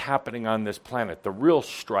things happening on this planet, the real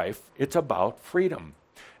strife, it's about freedom.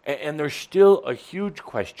 And there's still a huge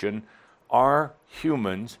question Are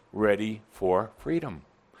humans ready for freedom?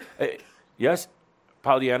 Yes,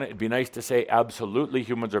 Pollyanna, it'd be nice to say absolutely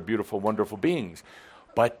humans are beautiful, wonderful beings.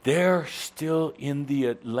 But they're still in the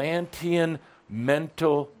Atlantean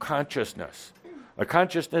mental consciousness, a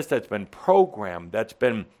consciousness that's been programmed, that's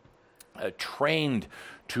been trained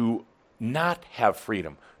to not have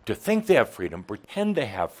freedom, to think they have freedom, pretend they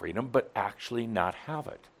have freedom, but actually not have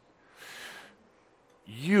it.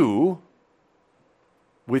 You,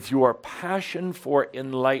 with your passion for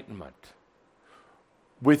enlightenment,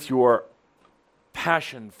 with your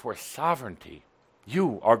passion for sovereignty,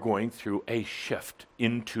 you are going through a shift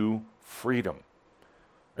into freedom,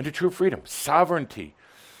 into true freedom, sovereignty,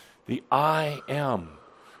 the I am,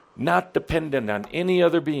 not dependent on any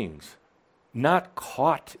other beings, not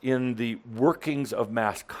caught in the workings of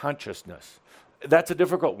mass consciousness. That's a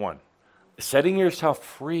difficult one. Setting yourself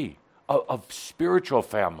free of spiritual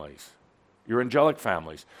families, your angelic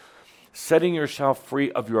families, setting yourself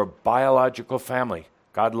free of your biological family.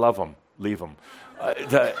 God love them, leave them.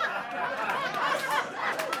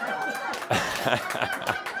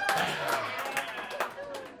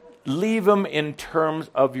 Leave them in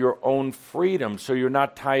terms of your own freedom, so you're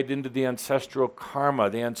not tied into the ancestral karma,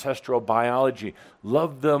 the ancestral biology.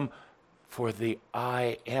 Love them for the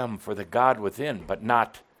I am, for the God within, but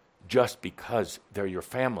not just because they're your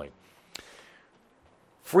family.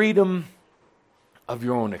 Freedom of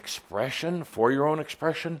your own expression, for your own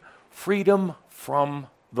expression, freedom from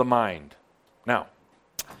the mind. Now,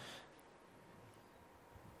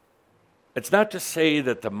 it's not to say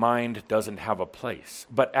that the mind doesn't have a place,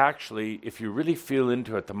 but actually, if you really feel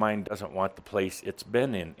into it, the mind doesn't want the place it's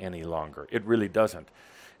been in any longer. It really doesn't.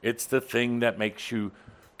 It's the thing that makes you,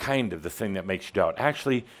 kind of the thing that makes you doubt.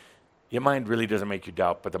 Actually, your mind really doesn't make you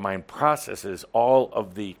doubt, but the mind processes all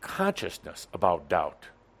of the consciousness about doubt.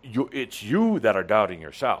 It's you that are doubting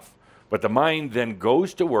yourself. But the mind then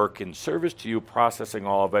goes to work in service to you, processing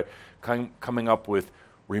all of it, coming up with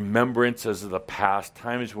remembrances of the past,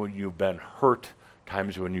 times when you've been hurt,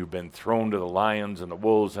 times when you've been thrown to the lions and the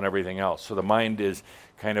wolves and everything else. So the mind is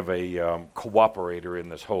kind of a cooperator in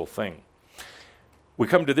this whole thing. We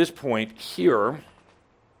come to this point here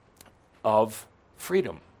of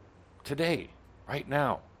freedom today, right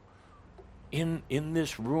now, in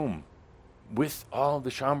this room with all the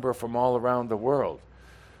Shambhala from all around the world.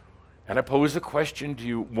 And I pose a question to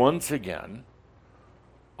you once again.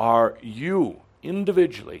 Are you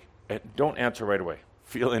individually, and don't answer right away,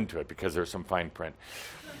 feel into it because there's some fine print.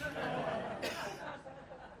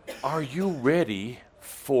 Are you ready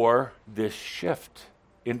for this shift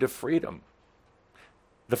into freedom?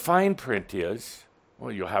 The fine print is,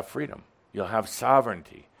 well, you'll have freedom, you'll have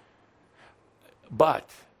sovereignty. But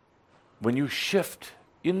when you shift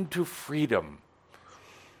into freedom,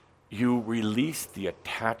 you release the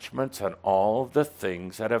attachments on all the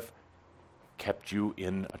things that have kept you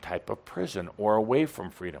in a type of prison or away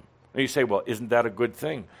from freedom. And you say, well, isn't that a good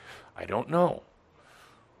thing? I don't know.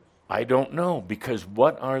 I don't know, because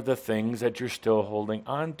what are the things that you're still holding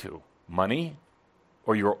on to? Money,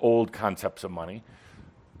 or your old concepts of money?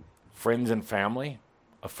 Friends and family?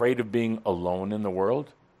 Afraid of being alone in the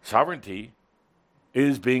world? Sovereignty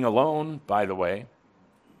is being alone, by the way.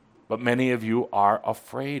 But many of you are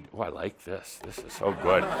afraid. Oh, I like this. This is so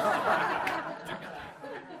good.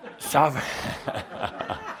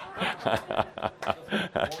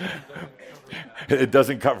 It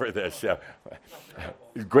doesn't cover this. Yeah.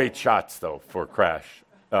 Great shots, though, for Crash.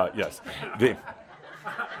 Yes.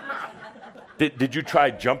 Did you try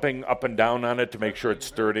jumping up and down on it to make sure it's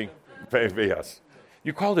sturdy? Yes.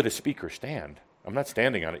 You called it a speaker stand. I'm not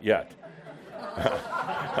standing on it yet.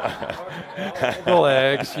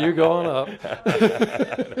 Legs, you going up.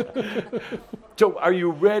 So are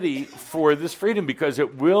you ready for this freedom? Because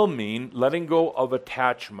it will mean letting go of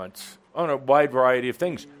attachments on a wide variety of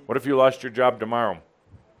things. What if you lost your job tomorrow?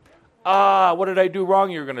 What did I do wrong,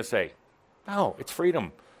 you're going to say? No, it's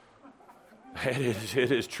freedom. It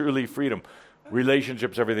is truly freedom.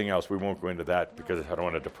 Relationships, everything else. We won't go into that because I don't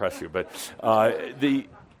want to depress you. But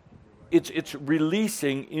it's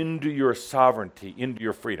releasing into your sovereignty, into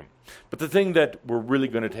your freedom. But the thing that we're really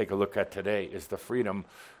going to take a look at today is the freedom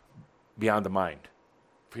beyond the mind.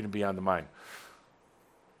 Freedom beyond the mind.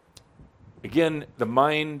 Again, the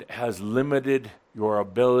mind has limited your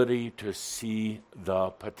ability to see the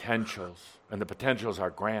potentials, and the potentials are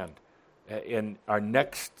grand. In our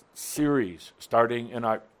next series, starting in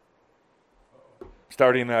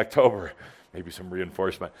October, maybe some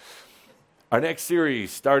reinforcement. Our next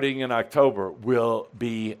series, starting in October, will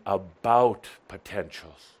be about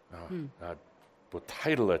potentials. We'll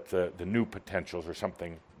title it the New Potentials or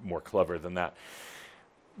something more clever than that.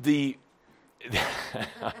 The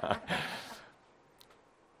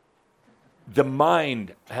the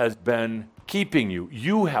mind has been keeping you.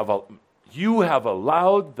 You have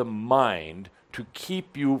allowed the mind to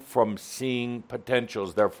keep you from seeing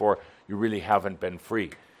potentials. Therefore, you really haven't been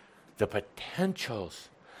free. The potentials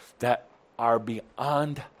that are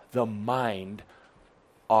beyond the mind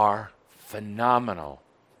are phenomenal,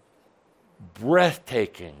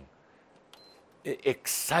 breathtaking,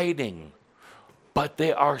 exciting, but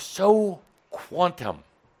they are so quantumly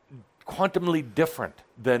different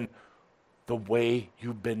than the way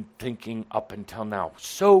you've been thinking up until now.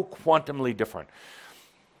 So quantumly different.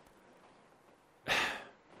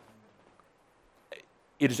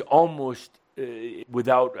 It is almost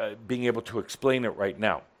without being able to explain it right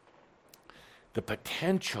now. The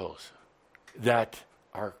potentials that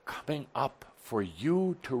are coming up for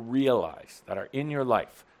you to realize, that are in your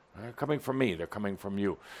life, they're coming from me, they're coming from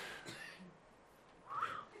you.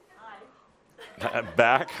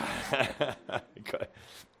 Back.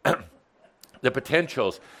 The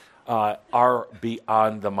potentials are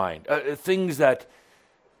beyond the mind. Things that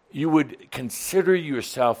you would consider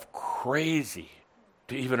yourself crazy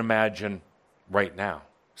to even imagine right now.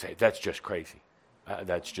 Say, that's just crazy.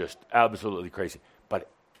 That's just absolutely crazy. But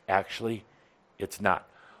actually, it's not.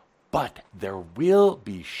 But there will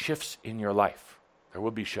be shifts in your life. There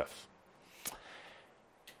will be shifts.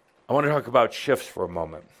 I want to talk about shifts for a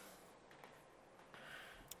moment.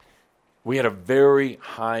 We had a very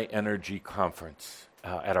high energy conference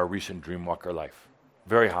at our recent Dreamwalker Life.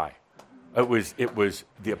 Very high. It was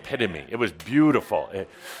the epitome. It was beautiful.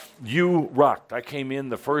 You rocked. I came in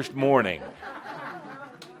the first morning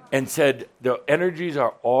and said, the energies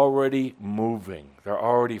are already moving. They're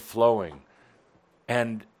already flowing.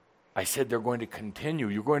 And I said, they're going to continue.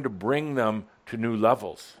 You're going to bring them to new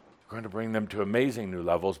levels. You're going to bring them to amazing new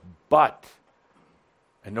levels. But,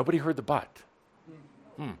 and nobody heard the but.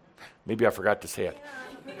 Maybe I forgot to say it.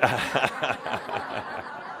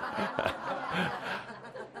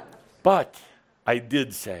 But I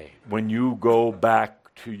did say, when you go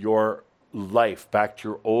back to your life, back to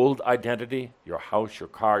your old identity, your house, your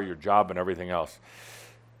car, your job, and everything else,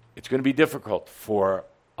 it's going to be difficult for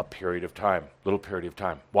a period of time, little period of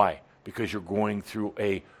time. Why? Because you're going through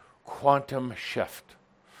a quantum shift.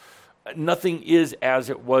 Nothing is as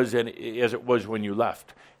it was when you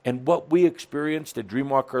left. And what we experienced at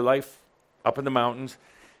Dreamwalker Life up in the mountains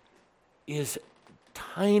is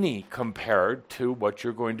tiny compared to what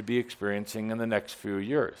you're going to be experiencing in the next few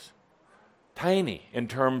years. Tiny in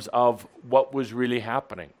terms of what was really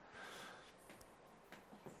happening.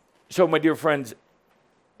 So, my dear friends,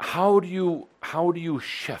 how do you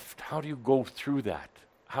shift? How do you go through that?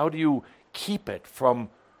 How do you keep it from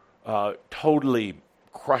totally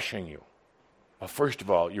crushing you? Well, first of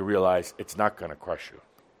all, you realize it's not going to crush you.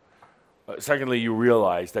 Secondly, you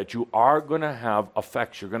realize that you are going to have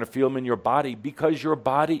effects. You're going to feel them in your body because your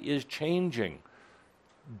body is changing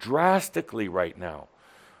drastically right now.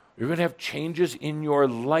 You're going to have changes in your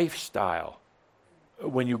lifestyle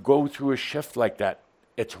when you go through a shift like that.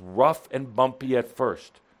 It's rough and bumpy at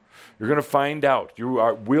first. You're going to find out,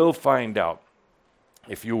 will find out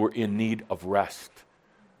if you were in need of rest,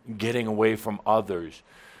 getting away from others.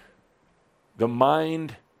 The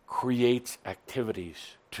mind creates activities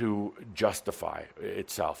to justify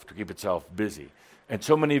itself, to keep itself busy. And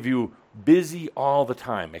so many of you busy all the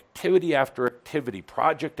time, activity after activity,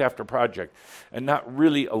 project after project, and not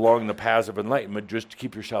really along the paths of enlightenment, just to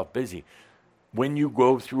keep yourself busy. When you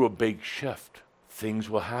go through a big shift, things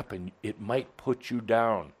will happen. It might put you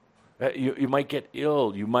down. You might get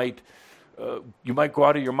ill. You might go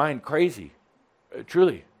out of your mind crazy,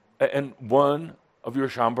 truly. And one of your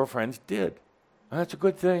Shambhala friends did. And that's a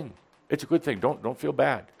good thing. It's a good thing. Don't feel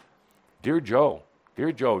bad. Dear Joe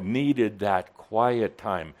needed that quiet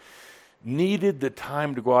time, needed the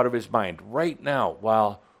time to go out of his mind. Right now,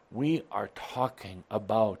 while we are talking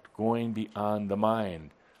about going beyond the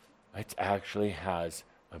mind, it actually has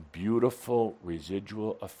a beautiful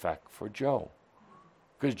residual effect for Joe.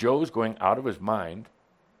 Because Joe is going out of his mind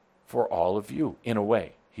for all of you, in a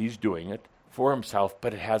way. He's doing it for himself,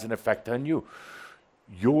 but it has an effect on you.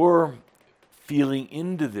 Your feeling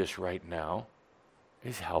into this right now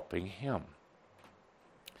is helping him.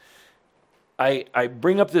 I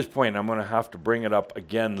bring up this point. I'm going to have to bring it up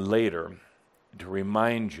again later to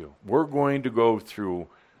remind you. We're going to go through,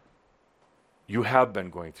 you have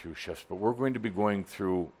been going through shifts, but we're going to be going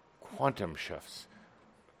through quantum shifts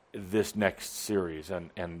this next series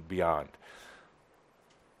and beyond.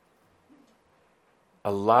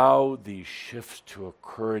 Allow these shifts to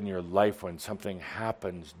occur in your life when something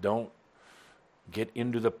happens. Don't get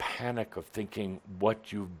into the panic of thinking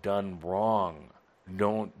what you've done wrong.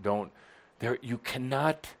 You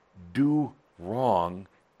cannot do wrong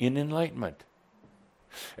in enlightenment.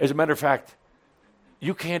 As a matter of fact,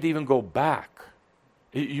 you can't even go back.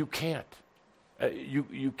 You can't.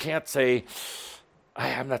 You can't say,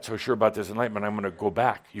 I'm not so sure about this enlightenment, I'm going to go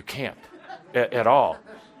back. You can't at all.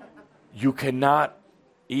 You cannot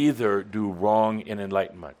either do wrong in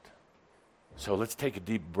enlightenment. So let's take a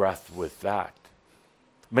deep breath with that.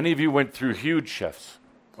 Many of you went through huge shifts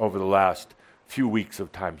over the last few weeks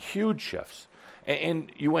of time, huge shifts.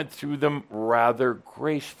 And you went through them rather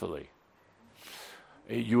gracefully.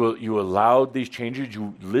 You allowed these changes.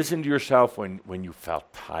 You listened to yourself when you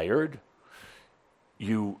felt tired.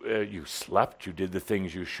 You slept. You did the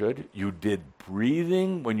things you should. You did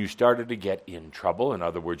breathing when you started to get in trouble. In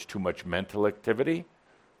other words, too much mental activity.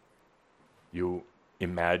 You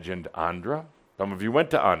imagined Andhra. Some of you went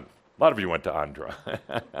to Andhra. A lot of you went to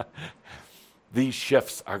Andhra. These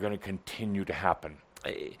shifts are going to continue to happen.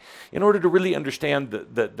 In order to really understand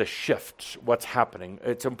the shifts, what's happening,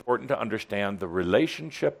 it's important to understand the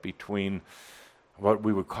relationship between what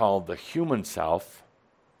we would call the human self,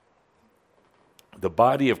 the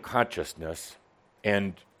body of consciousness,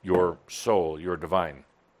 and your soul, your divine.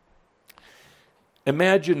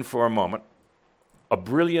 Imagine for a moment a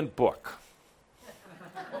brilliant book.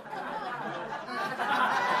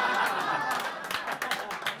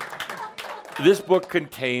 This book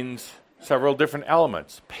contains several different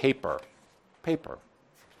elements. Paper,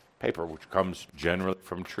 which comes generally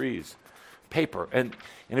from trees. Paper, and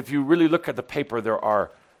if you really look at the paper,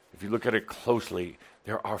 if you look at it closely,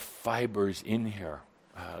 there are fibers in here.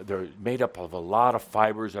 They're made up of a lot of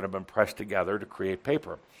fibers that have been pressed together to create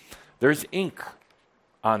paper. There's ink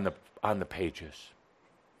on the pages.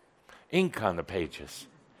 Ink on the pages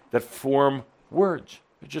that form words.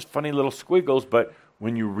 They're just funny little squiggles, but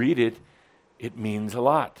when you read it, it means a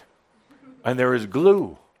lot. And there is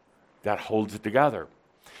glue that holds it together.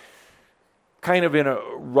 Kind of in a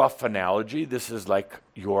rough analogy, this is like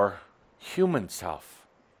your human self.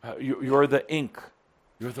 You're the ink.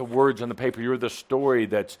 You're the words on the paper. You're the story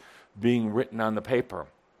that's being written on the paper.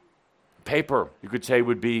 Paper, you could say,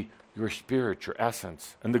 would be your spirit, your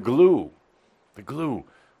essence. And the glue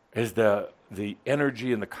is the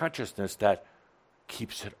energy and the consciousness that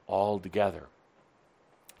keeps it all together.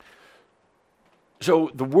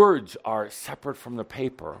 So the words are separate from the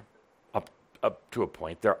paper up to a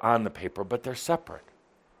point. They're on the paper, but they're separate.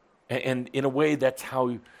 And in a way, that's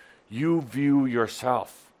how you view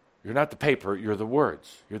yourself. You're not the paper, you're the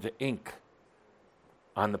words. You're the ink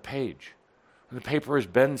on the page. And the paper has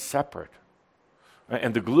been separate.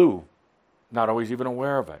 And the glue, not always even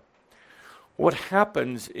aware of it. What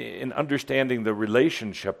happens in understanding the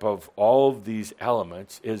relationship of all of these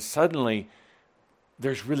elements is suddenly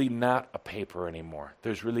there's really not a paper anymore.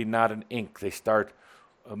 There's really not an ink. They start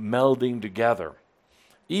melding together.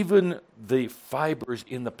 Even the fibers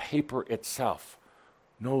in the paper itself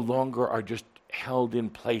no longer are just held in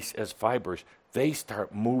place as fibers. They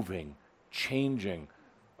start moving, changing,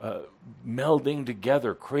 melding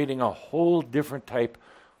together, creating a whole different type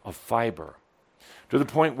of fiber, to the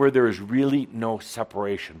point where there is really no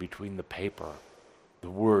separation between the paper, the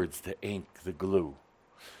words, the ink, the glue.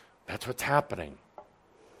 That's what's happening.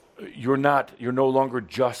 You're no longer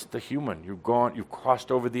just the human. You've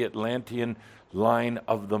crossed over the Atlantean line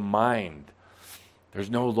of the mind.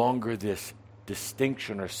 There's no longer this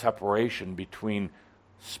distinction or separation between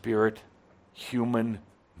spirit, human,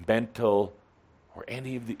 mental, or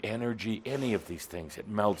any of the energy, any of these things.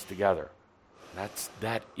 It melds together.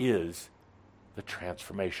 That is the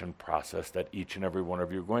transformation process that each and every one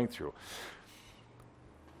of you are going through.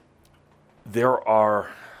 There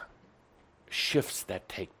are shifts that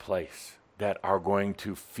take place that are going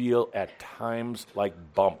to feel at times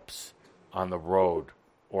like bumps on the road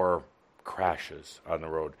or crashes on the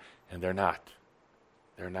road, and they're not.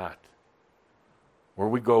 They're not. Where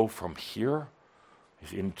we go from here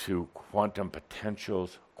is into quantum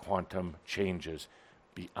potentials, quantum changes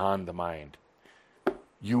beyond the mind.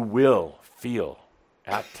 You will feel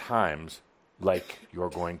at times like you're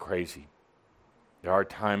going crazy. There are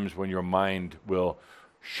times when your mind will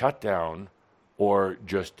shut down or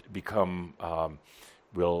just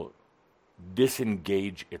will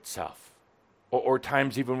disengage itself. Or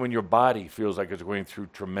times even when your body feels like it's going through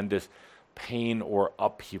tremendous pain or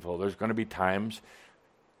upheaval. There's going to be times,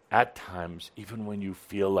 at times, even when you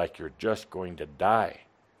feel like you're just going to die,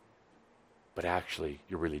 but actually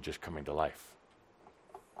you're really just coming to life.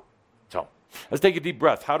 So, let's take a deep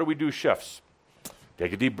breath. How do we do shifts?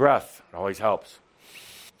 Take a deep breath. It always helps.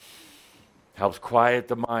 helps quiet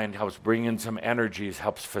the mind, helps bring in some energies,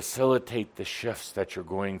 helps facilitate the shifts that you're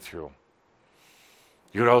going through.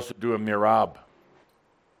 You could also do a mirab.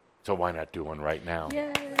 So why not do one right now?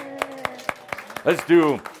 Yay. Let's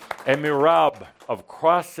do a mirab of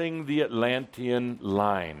crossing the Atlantean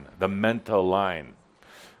line, the mental line.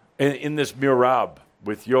 In this mirab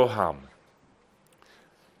with Yoham,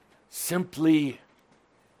 simply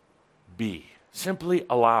be, simply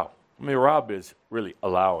allow. Mirab is really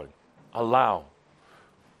allowing. Allow.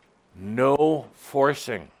 No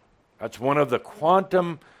forcing. That's one of the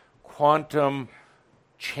quantum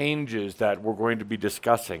changes that we're going to be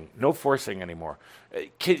discussing. No forcing anymore.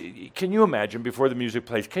 Can you imagine, before the music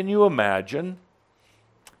plays, can you imagine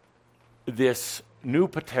this new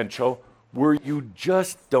potential where you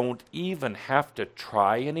just don't even have to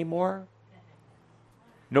try anymore?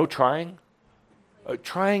 No trying?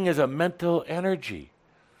 Trying is a mental energy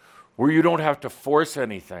where you don't have to force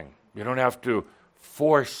anything. You don't have to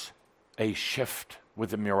force a shift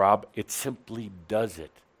with the mirab. It simply does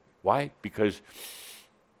it. Why? Because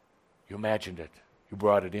you imagined it. You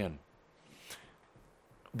brought it in.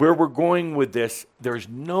 Where we're going with this, there's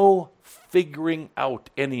no figuring out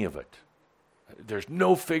any of it. There's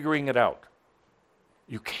no figuring it out.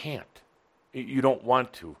 You can't. You don't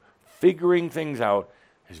want to. Figuring things out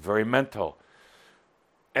is very mental.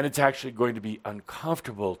 And it's actually going to be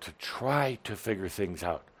uncomfortable to try to figure things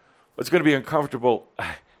out. It's going to be uncomfortable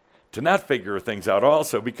to not figure things out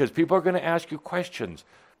also, because people are going to ask you questions.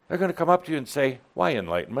 They're going to come up to you and say, why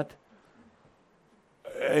enlightenment?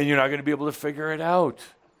 And you're not going to be able to figure it out.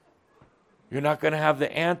 You're not going to have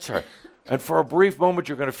the answer. And for a brief moment,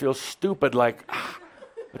 you're going to feel stupid, like,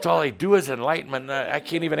 that's all I do is enlightenment. I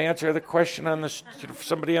can't even answer the question to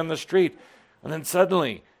somebody on the street. And then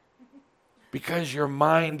suddenly, because your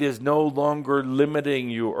mind is no longer limiting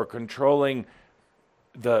you or controlling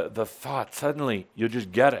the thought, suddenly you'll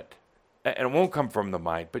just get it. And it won't come from the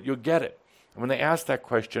mind, but you'll get it. And when they ask that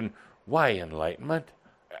question, why enlightenment?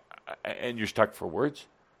 And you're stuck for words,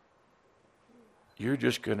 you're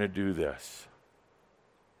just going to do this.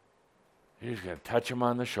 You're just going to touch them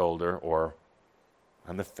on the shoulder or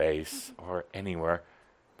on the face or anywhere.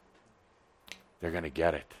 They're going to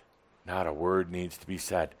get it. Not a word needs to be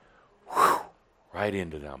said. Whew, right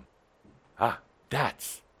into them.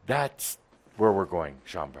 That's where we're going,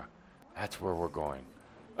 Shambha. That's where we're going.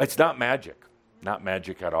 It's not magic. Not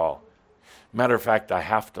magic at all. Matter of fact, I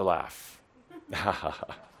have to laugh.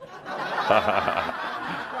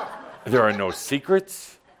 There are no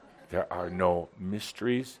secrets. There are no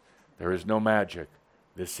mysteries. There is no magic.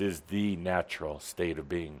 This is the natural state of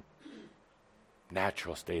being.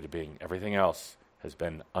 Natural state of being. Everything else has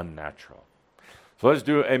been unnatural. So let's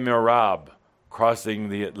do a mirab, crossing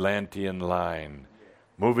the Atlantean line,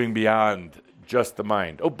 moving beyond just the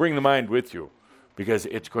mind. Oh, bring the mind with you, because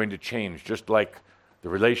it's going to change, just like the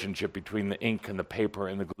relationship between the ink and the paper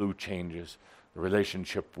and the glue changes. The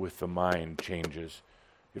relationship with the mind changes.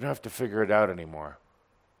 You don't have to figure it out anymore.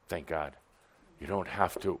 Thank God. You don't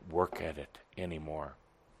have to work at it anymore.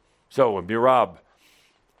 So, mirab,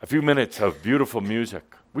 a few minutes of beautiful music.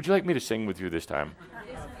 Would you like me to sing with you this time?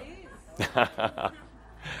 Yes, please. A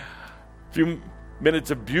few minutes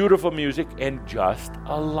of beautiful music and just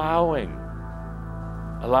allowing.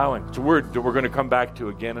 Allowing. It's a word that we're going to come back to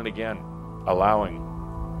again and again. Allowing.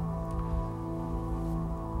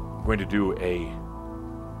 I'm going to do a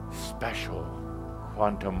special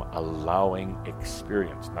quantum allowing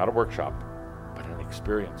experience. Not a workshop, but an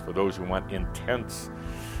experience for those who want intense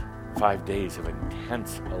 5 days of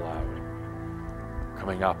intense allowing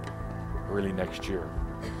coming up early next year.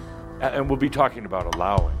 And we'll be talking about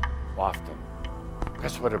allowing often.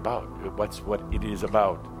 That's what about. What's what it is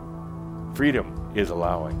about. Freedom is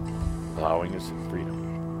allowing. Allowing is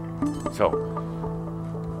freedom. So,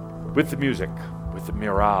 with the music, with the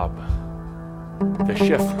mirab, the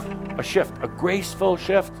shift, a graceful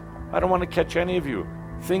shift. I don't want to catch any of you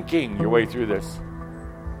thinking your way through this.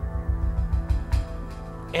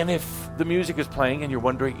 And if the music is playing and you're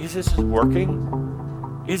wondering, is this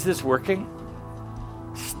working? Is this working?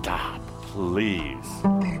 Stop, please.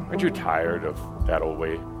 Aren't you tired of that old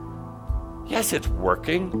way? Yes, it's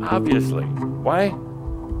working, obviously. Why?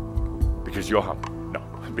 Because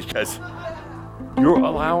because you're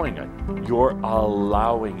allowing it. You're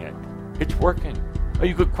allowing it. It's working. Or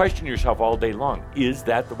you could question yourself all day long. Is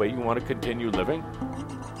that the way you want to continue living?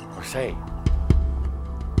 Or say,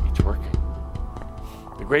 it's working.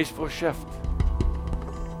 The graceful shift.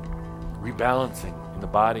 Rebalancing in the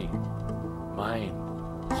body, mind,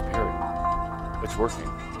 spirit. It's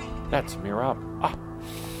working. That's mirab.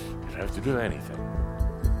 You don't have to do anything.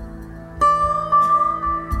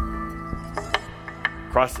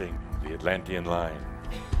 crossing the Atlantean line.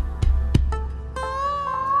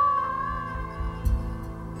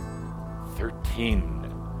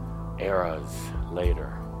 "13 eras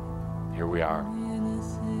later, here we are.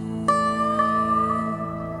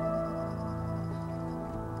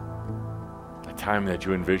 The time that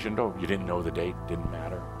you envisioned, oh, you didn't know the date, didn't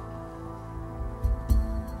matter.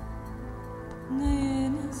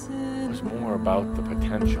 It was more about the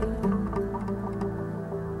potential.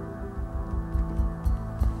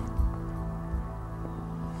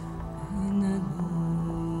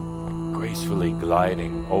 Gracefully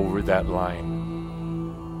gliding over that line.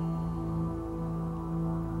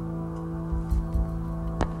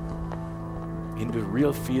 Into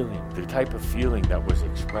real feeling, the type of feeling that was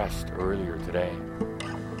expressed earlier today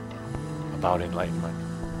about enlightenment.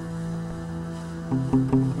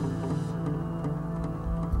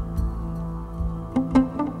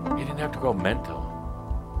 You didn't have to go mental.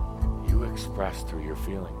 You expressed through your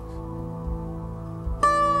feelings.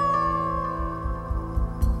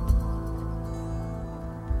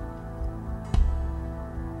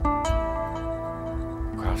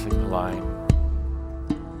 Crossing the line.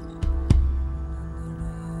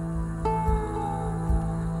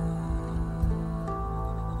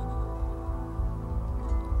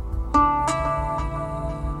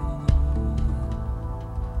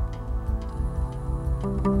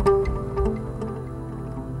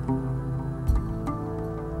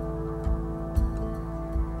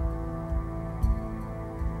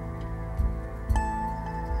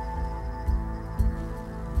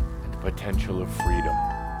 Potential of freedom.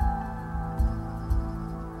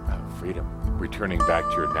 Freedom, returning back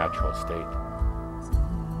to your natural state.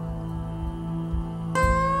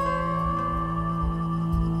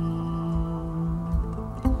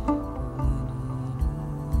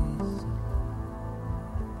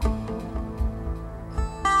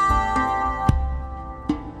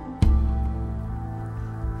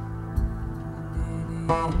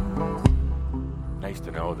 Nice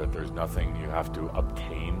to know that there's nothing you have to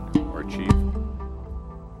obtain or achieve.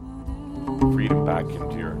 Freedom back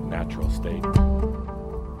into your natural state.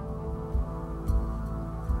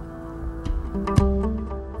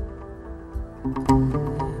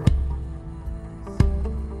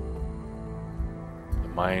 The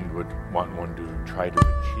mind would want one to try to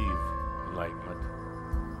achieve enlightenment.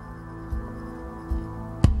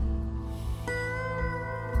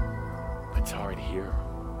 It's already here.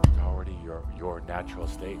 It's already your natural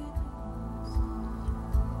state.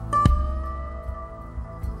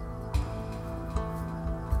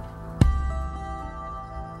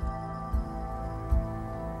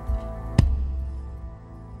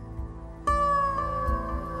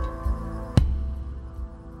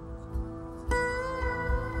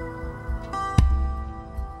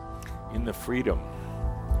 In the freedom,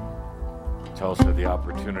 it's also the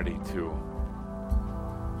opportunity to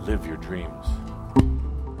live your dreams.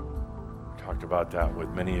 We talked about that with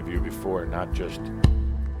many of you before, not just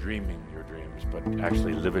dreaming your dreams, but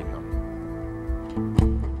actually living them,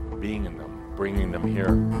 being in them, bringing them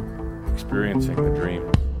here, experiencing the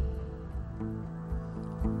dreams.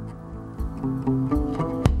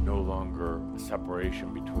 No longer a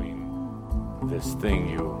separation between this thing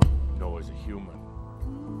you know as a human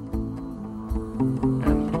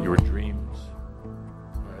and your dreams.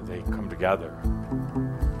 They come together.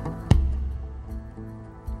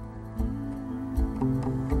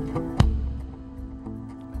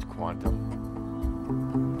 It's quantum.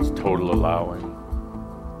 It's total allowing.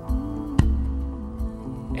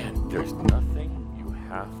 And there's nothing you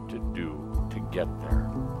have to do to get there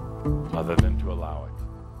other than to allow it.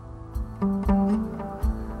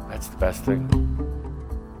 That's the best thing.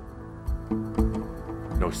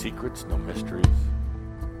 No secrets, no mysteries,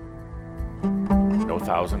 no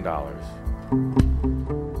 $1,000.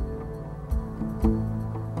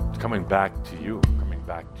 It's coming back to you, coming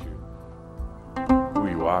back to who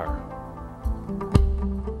you are.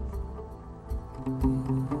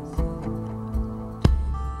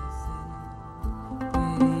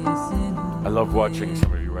 I love watching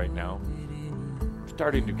some of you right now,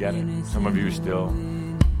 starting to get it. Some of you still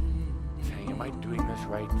saying, am I doing this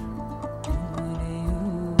right?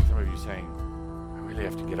 Saying, I really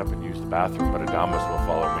have to get up and use the bathroom, but Adamus will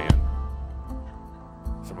follow me in.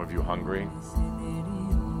 Some of you hungry.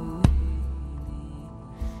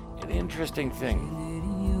 An interesting thing.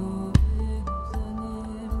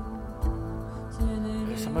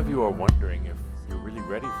 Some of you are wondering if you're really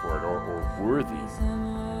ready for it or worthy.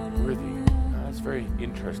 Worthy. That's very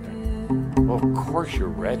interesting. Well, of course you're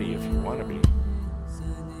ready if you want to be.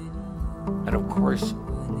 And of course,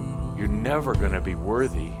 you're never going to be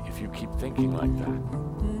worthy if you keep thinking like that.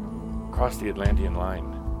 cross the Atlantean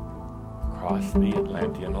line. Cross the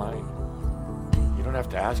Atlantean line. You don't have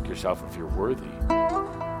to ask yourself if you're worthy.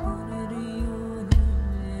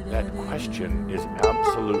 That question is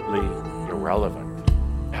absolutely irrelevant.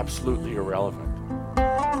 Absolutely irrelevant.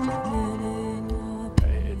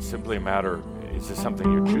 It's simply a matter, is this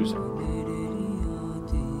something you're choosing?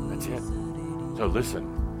 That's it. So listen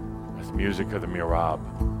as the music of the Mirab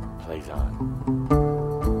plays on.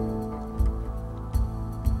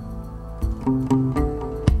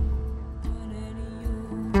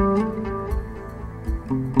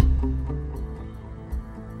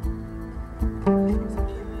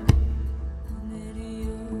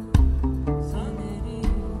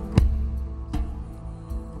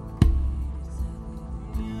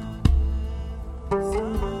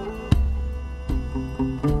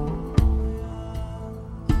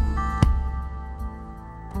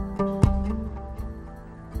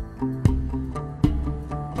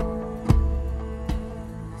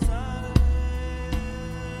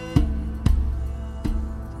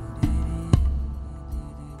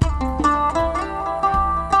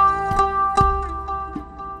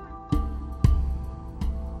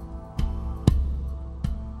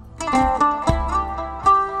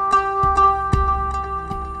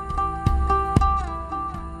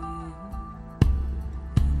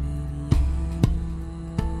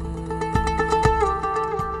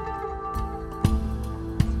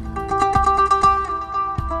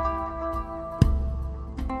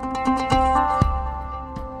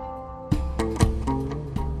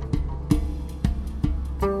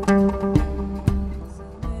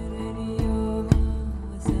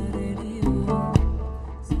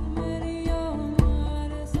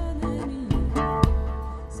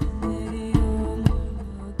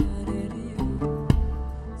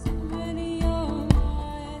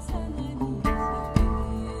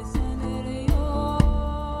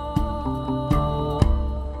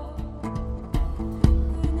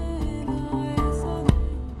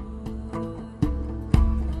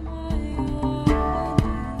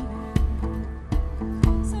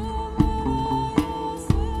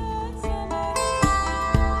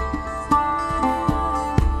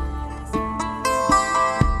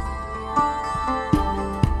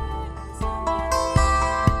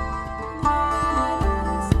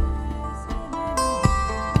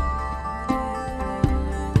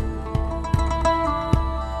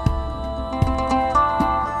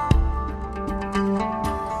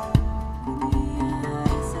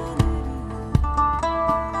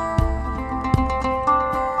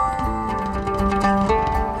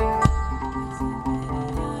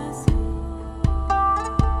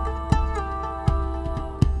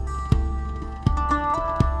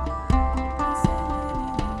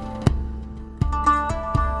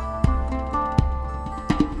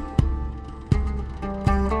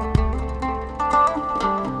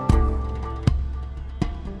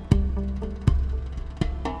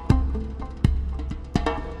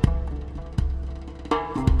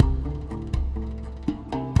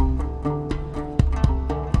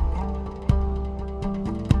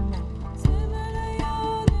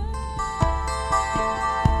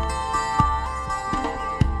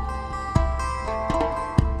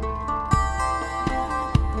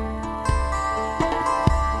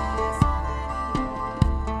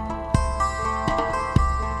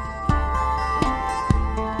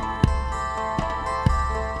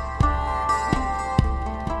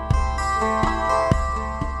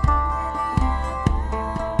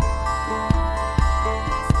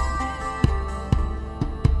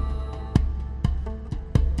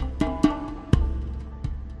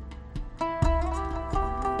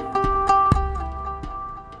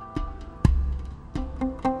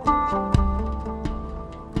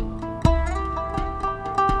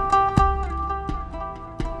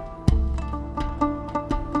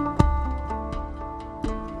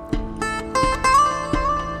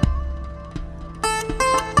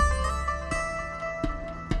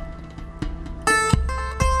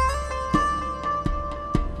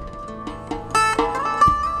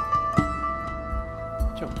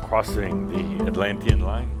 Crossing the Atlantean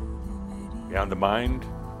line, beyond the mind,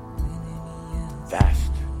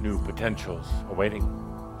 vast new potentials awaiting.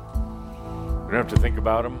 You don't have to think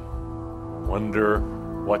about them, wonder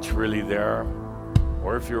what's really there,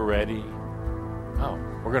 or if you're ready. No,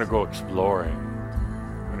 we're going to go exploring.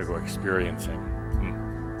 We're going to go experiencing.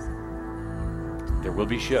 There will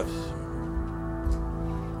be shifts.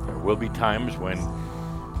 There will be times when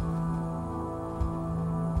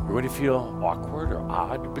you're going to feel awkward or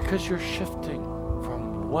odd because you're shifting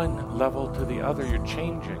from one level to the other. You're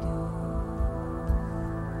changing.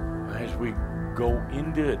 As we go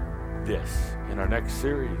into this in our next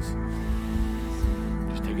series.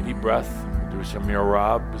 Just take a deep breath. We'll do some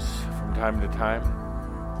mirabs from time to time,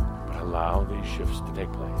 but allow these shifts to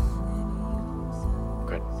take place.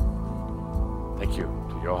 Good. Thank you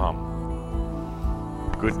to Yoham.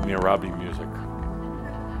 Good mirabi music.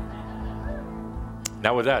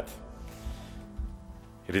 Now with that,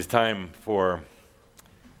 it is time for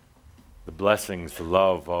the blessings, the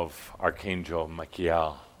love of Archangel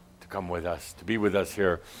Michael to come with us, to be with us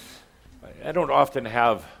here. I don't often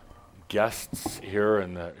have guests here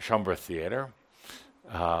in the Schomburg Theater,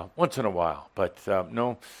 once in a while, but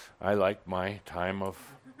no, I like my time of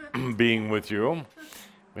being with you.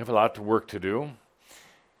 We have a lot of work to do.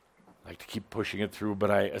 I like to keep pushing it through,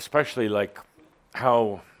 but I especially like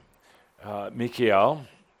how Michael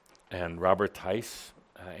and Robert Tice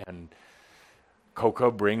and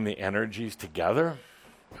Coca bring the energies together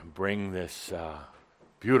and bring this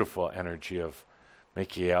beautiful energy of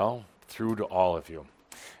Michael through to all of you.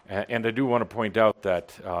 And I do want to point out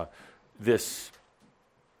that this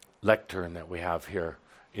lectern that we have here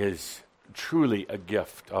is truly a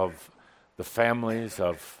gift of the families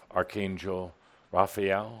of Archangel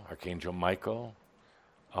Raphael, Archangel Michael,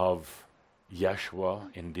 of Yeshua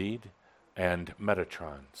indeed, and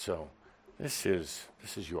Metatron. So this is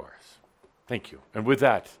yours. Thank you. And with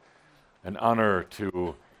that, an honor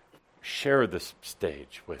to share this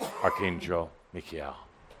stage with Archangel Michael.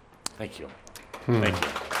 Thank you. Thank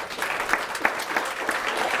you.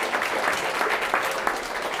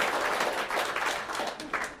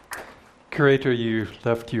 Curator, you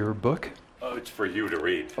left your book? Oh, it's for you to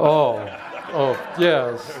read. Oh,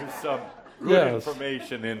 yes. There's some good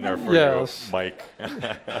information in there for you, Mike.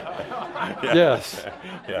 Yes.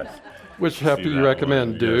 Yes. Which chapter you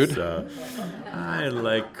recommend, dude? Yes, I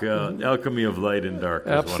like Alchemy of Light and Dark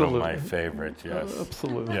is one of my favorites, yes.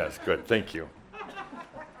 Absolutely. Yes, good. Thank you.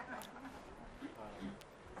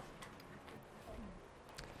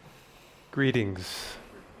 Greetings.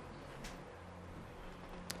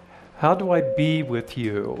 How do I be with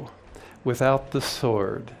you without the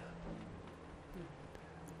sword?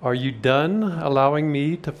 Are you done allowing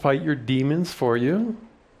me to fight your demons for you?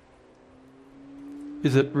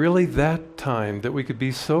 Is it really that time that we could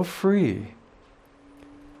be so free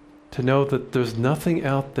to know that there's nothing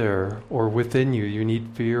out there or within you you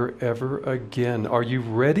need fear ever again? Are you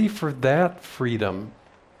ready for that freedom?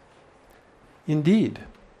 Indeed.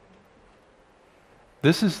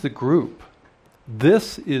 This is the group.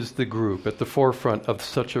 This is the group at the forefront of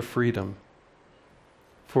such a freedom.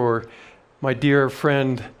 For my dear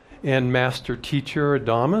friend and master teacher,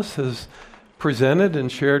 Adamus, has presented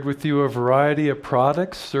and shared with you a variety of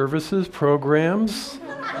products, services, programs.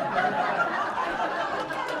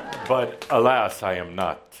 But alas, I am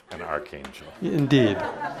not an archangel. Indeed.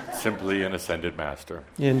 Simply an ascended master.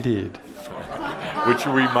 Indeed. Which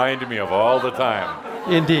you remind me of all the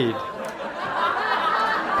time. Indeed.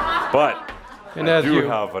 But and I as do you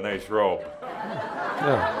have a nice robe.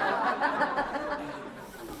 Yeah.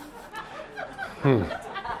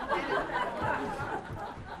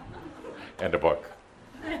 And a book.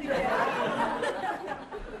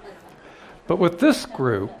 But with this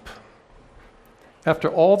group, after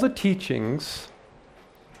all the teachings,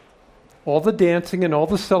 all the dancing and all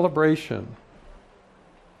the celebration,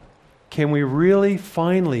 can we really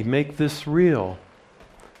finally make this real?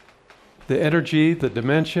 The energy, the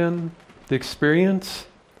dimension, the experience,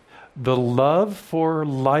 the love for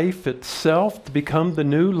life itself to become the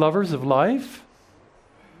new lovers of life?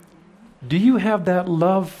 Do you have that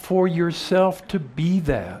love for yourself to be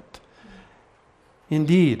that?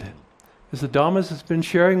 Indeed, as the Dhammas has been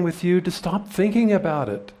sharing with you, to stop thinking about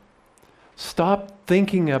it. Stop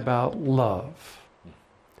thinking about love.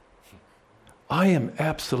 I am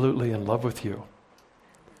absolutely in love with you,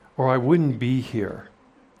 or I wouldn't be here.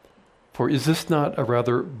 For is this not a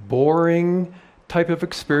rather boring type of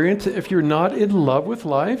experience if you're not in love with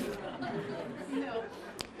life? No.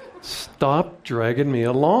 Stop dragging me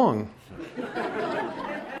along.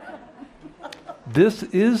 This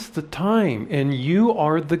is the time, and you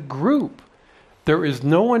are the group. There is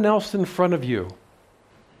no one else in front of you.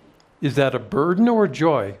 Is that a burden or a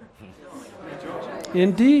joy?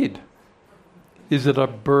 Indeed. Is it a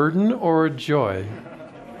burden or a joy?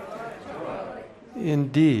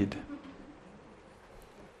 Indeed.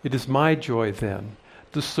 It is my joy, then,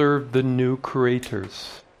 to serve the new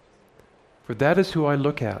creators. For that is who I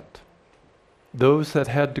look at. Those that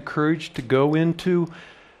had the courage to go into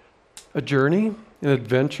a journey, an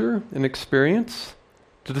adventure, an experience,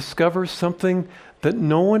 to discover something that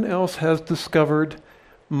no one else has discovered,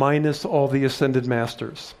 minus all the ascended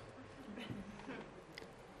masters.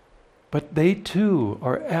 But they too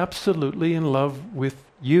are absolutely in love with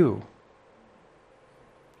you.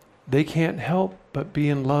 They can't help but be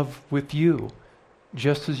in love with you,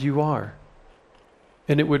 just as you are.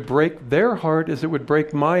 And it would break their heart as it would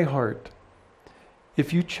break my heart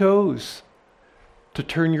if you chose to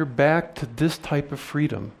turn your back to this type of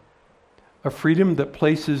freedom, a freedom that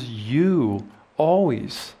places you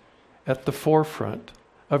always at the forefront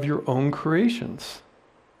of your own creations.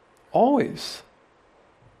 Always.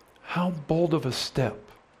 How bold of a step.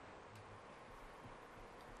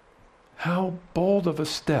 How bold of a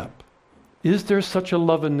step. Is there such a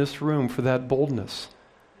love in this room for that boldness?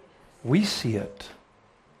 We see it.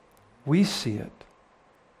 We see it.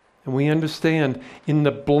 And we understand in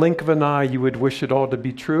the blink of an eye you would wish it all to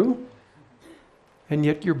be true, and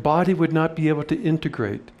yet your body would not be able to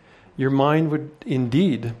integrate. Your mind would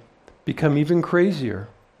indeed become even crazier.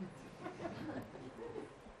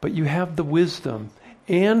 But you have the wisdom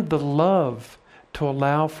and the love to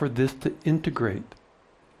allow for this to integrate.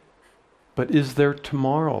 But is there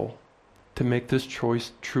tomorrow to make this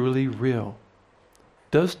choice truly real?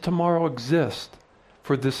 Does tomorrow exist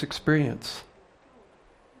for this experience?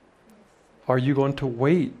 Are you going to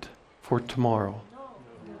wait for tomorrow?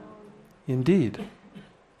 Indeed.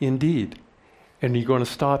 Indeed. And you're going to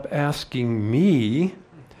stop asking me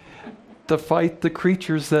to fight the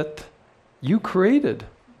creatures that you created.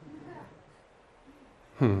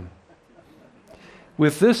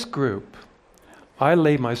 With this group, I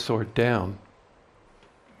lay my sword down.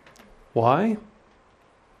 Why?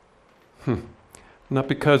 Not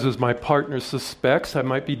because, as my partner suspects, I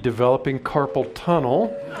might be developing carpal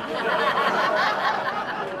tunnel.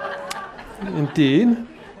 Indeed.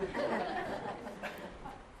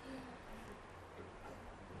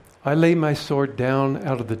 I lay my sword down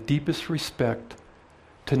out of the deepest respect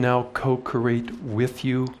to now co-create with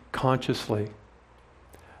you consciously,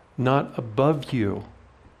 not above you,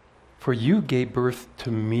 for you gave birth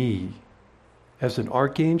to me as an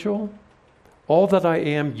archangel. All that I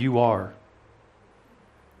am, you are.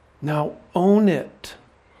 Now own it.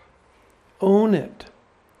 Own it.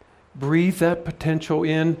 Breathe that potential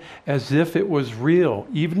in as if it was real.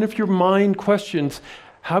 Even if your mind questions,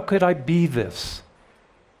 how could I be this?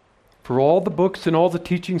 For all the books and all the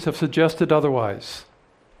teachings have suggested otherwise.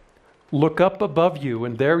 Look up above you,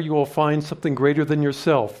 and there you will find something greater than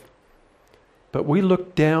yourself. But we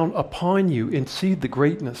look down upon you and see the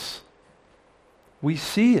greatness. We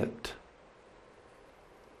see it.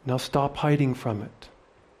 Now stop hiding from it.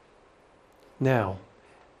 Now,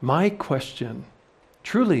 my question,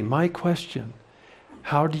 truly my question,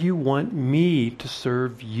 how do you want me to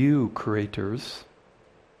serve you, creators?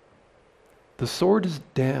 The sword is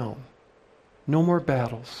down. No more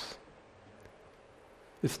battles.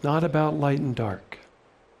 It's not about light and dark.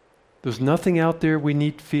 There's nothing out there we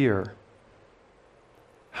need fear.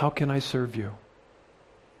 How can I serve you?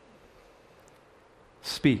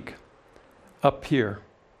 Speak. Up here.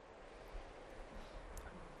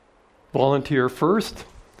 Volunteer first.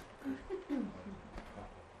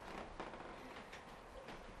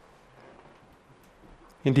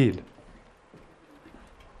 Indeed.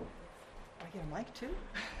 I get a mic too?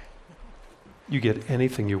 You get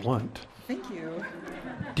anything you want. Thank you.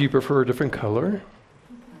 Do you prefer a different color?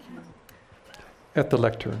 At the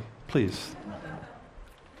lectern, please.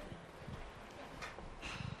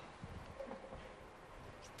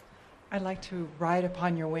 I'd like to ride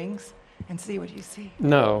upon your wings and see what you see.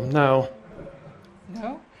 No. No?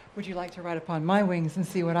 Would you like to ride upon my wings and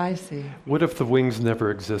see what I see? What if the wings never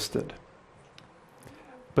existed?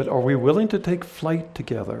 But are we willing to take flight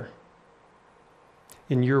together?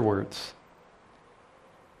 In your words.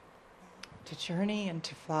 To journey and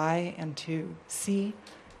to fly and to see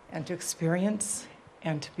and to experience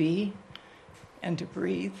and to be and to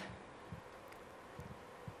breathe.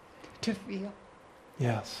 To feel.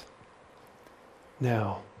 Yes.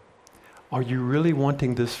 Now, are you really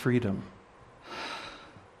wanting this freedom?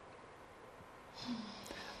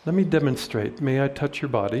 Let me demonstrate. May I touch your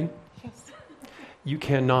body? Yes. You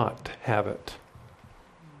cannot have it.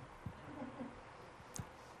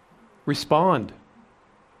 Respond.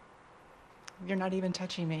 You're not even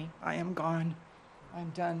touching me. I am gone.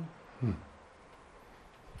 I'm done.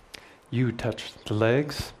 You touch the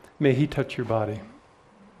legs. May he touch your body.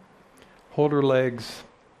 Hold her legs.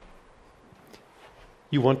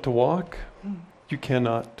 You want to walk? You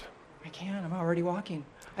cannot. I can. I'm already walking.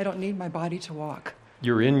 I don't need my body to walk.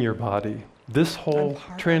 You're in your body. This whole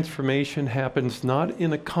transformation happens not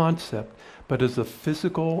in a concept, but as a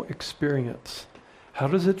physical experience. How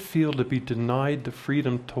does it feel to be denied the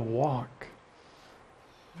freedom to walk?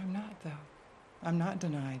 I'm not, though. I'm not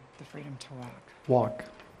denied the freedom to walk. Walk.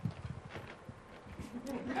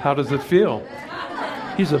 How does it feel?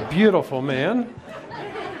 He's a beautiful man,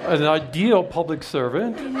 an ideal public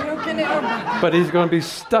servant, but he's going to be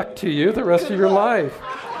stuck to you the rest of your life.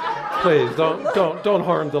 Please, don't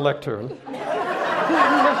harm the lectern.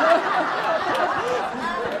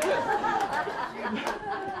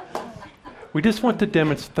 We just want to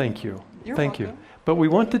demonstrate, thank you. Thank you. But we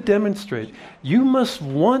want to demonstrate, you must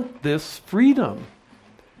want this freedom.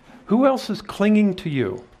 Who else is clinging to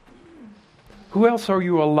you? Who else are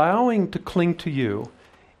you allowing to cling to you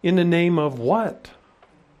in the name of what?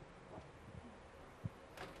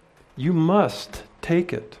 You must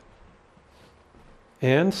take it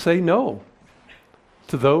and say no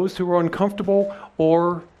to those who are uncomfortable,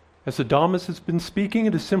 or, as Adamus has been speaking,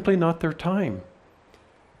 it is simply not their time.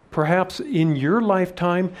 Perhaps in your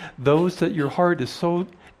lifetime, those that your heart is so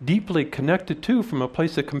deeply connected to from a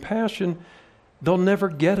place of compassion, they'll never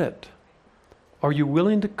get it. Are you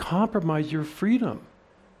willing to compromise your freedom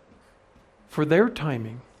for their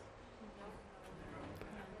timing?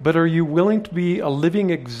 But are you willing to be a living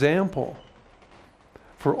example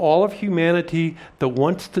for all of humanity that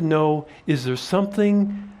wants to know, is there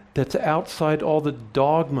something that's outside all the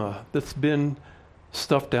dogma that's been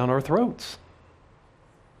stuffed down our throats?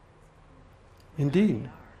 Indeed.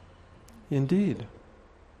 Indeed.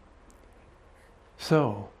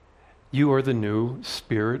 So, you are the new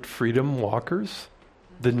spirit freedom walkers,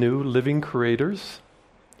 the new living creators,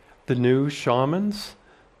 the new shamans,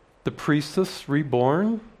 the priestess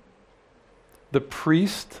reborn, the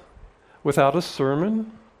priest without a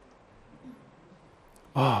sermon.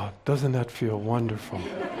 Oh, doesn't that feel wonderful?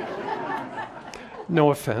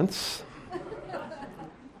 No offense.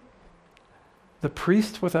 The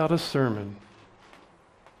priest without a sermon.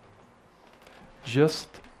 Just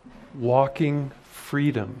walking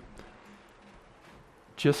freedom.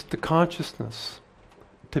 Just the consciousness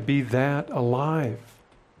to be that alive.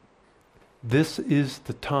 This is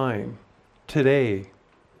the time, today,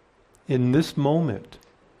 in this moment.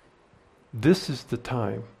 This is the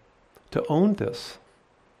time to own this.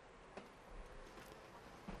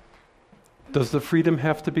 Does the freedom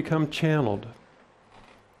have to become channeled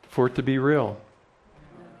for it to be real?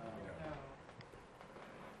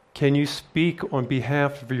 Can you speak on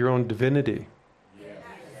behalf of your own divinity? Yes.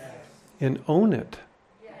 And own it?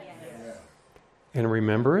 Yes. And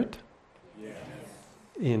remember it? Yes.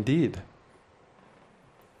 Indeed.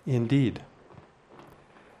 Indeed.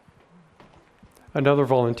 Another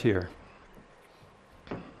volunteer.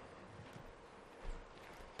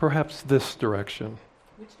 Perhaps this direction.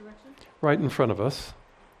 Which direction? Right in front of us.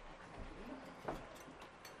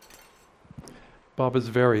 Bob is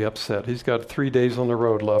very upset. He's got 3 days on the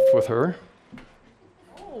road left with her.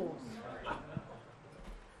 Oh.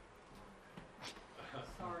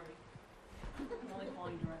 Sorry. I'm only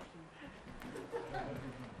following direction.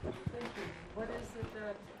 What is it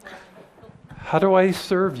that... How do I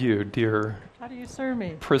serve you, dear How do you serve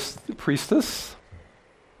me? priestess?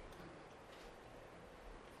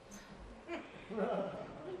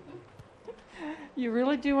 You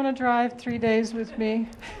really do want to drive 3 days with me?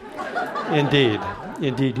 Indeed.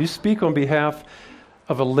 Indeed. You speak on behalf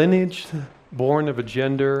of a lineage born of a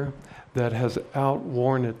gender that has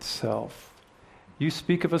outworn itself. You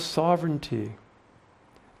speak of a sovereignty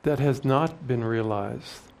that has not been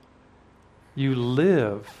realized. You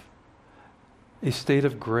live a state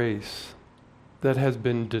of grace that has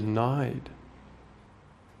been denied.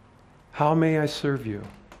 How may I serve you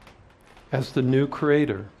as the new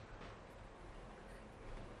creator?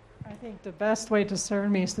 I think the best way to serve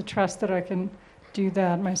me is to trust that I can do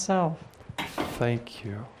that myself. Thank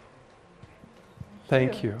you.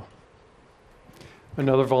 Thank you.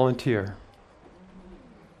 Another volunteer.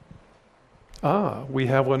 Ah, we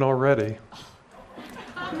have one already.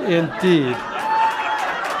 Indeed.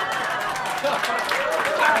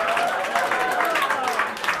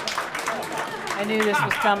 I knew this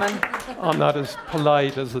was coming. I'm not as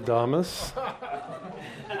polite as Adamus.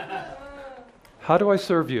 How do I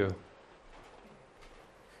serve you?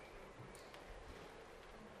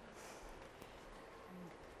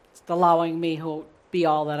 It's allowing me to be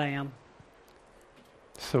all that I am.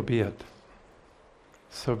 So be it.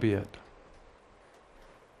 So be it.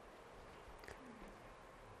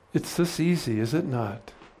 It's this easy, is it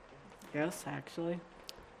not? Yes, actually.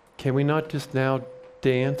 Can we not just now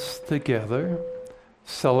dance together,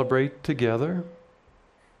 celebrate together?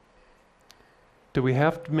 Do we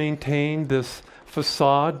have to maintain this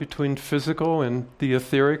facade between physical and the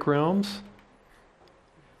etheric realms?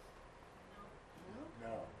 No.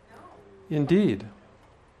 Indeed.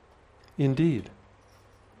 Indeed.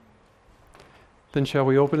 Then shall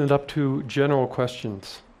we open it up to general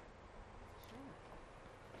questions?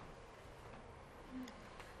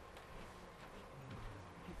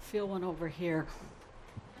 feel one over here.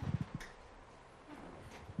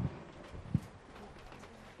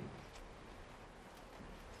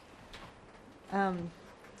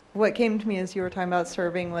 What came to me as you were talking about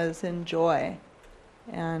serving was enjoy,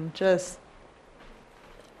 and just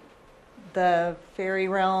the fairy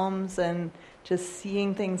realms and just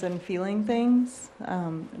seeing things and feeling things.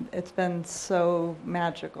 It's been so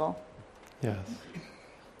magical. Yes.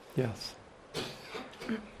 Yes.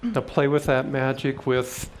 Now play with that magic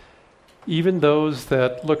with even those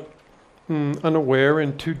that look unaware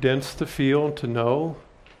and too dense to feel and to know.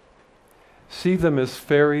 See them as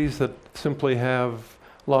fairies that simply have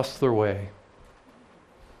lost their way.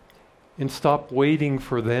 And stop waiting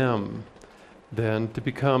for them then to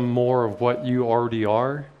become more of what you already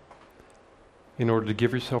are in order to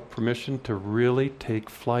give yourself permission to really take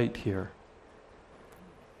flight here.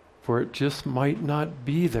 For it just might not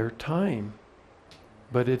be their time,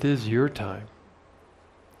 but it is your time.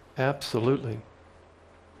 Absolutely.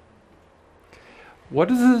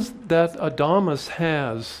 What is it that Adamus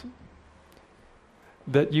has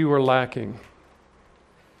that you are lacking?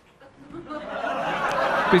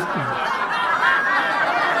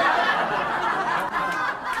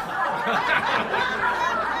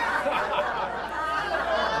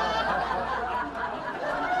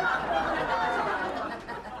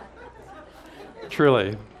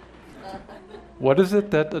 Truly, what is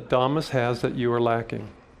it that Adamus has that you are lacking?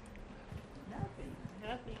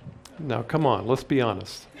 Nothing. Now, come on, let's be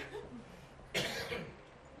honest.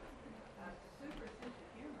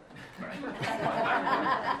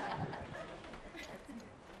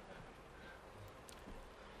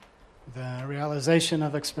 The realization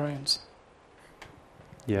of experience.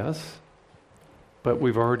 Yes, but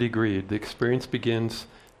we've already agreed. The experience begins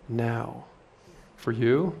now. For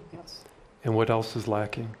you? Yes. And what else is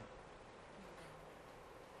lacking?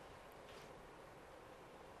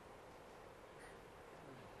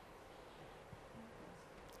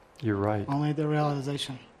 You're right. Only the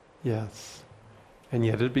realization. Yes. And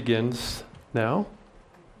yet it begins now?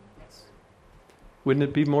 Wouldn't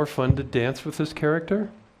it be more fun to dance with this character?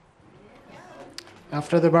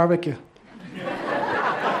 After the barbecue.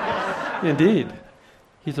 Indeed.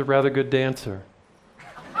 He's a rather good dancer.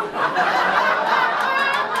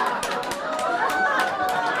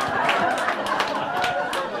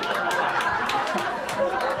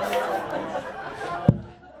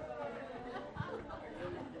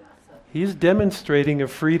 He's demonstrating a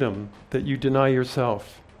freedom that you deny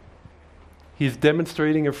yourself. He's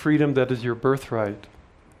demonstrating a freedom that is your birthright.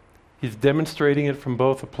 He's demonstrating it from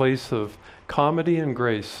both a place of comedy and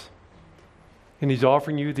grace. And he's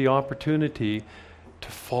offering you the opportunity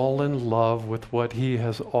to fall in love with what he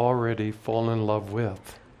has already fallen in love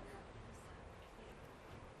with.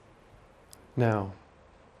 Now,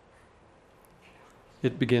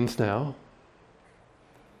 it begins now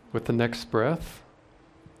with the next breath.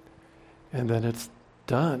 And then it's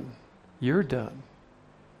done. You're done.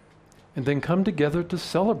 And then come together to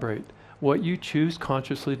celebrate what you choose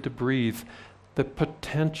consciously to breathe, the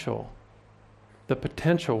potential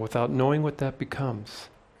without knowing what that becomes.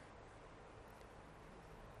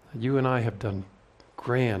 You and I have done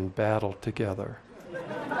grand battle together.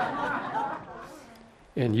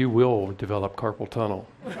 And you will develop carpal tunnel.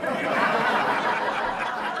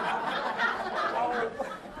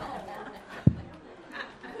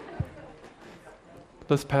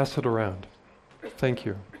 Let's pass it around. Thank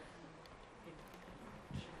you.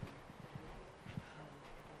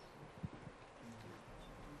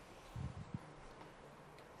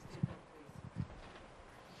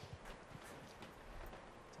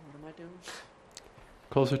 What am I doing?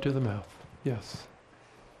 Closer to the mouth. Yes.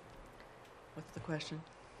 What's the question?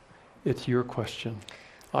 It's your question.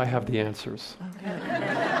 I have the answers.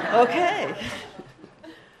 Okay. Okay.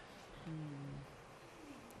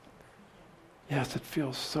 Yes, it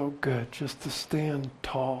feels so good just to stand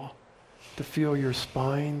tall, to feel your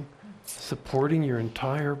spine supporting your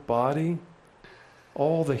entire body,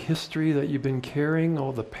 all the history that you've been carrying,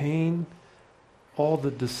 all the pain, all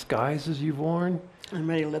the disguises you've worn. I'm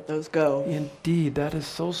ready to let those go. Indeed, that is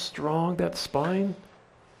so strong, that spine.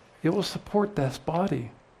 It will support that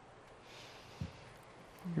body.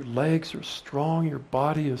 Your legs are strong, your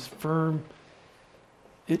body is firm.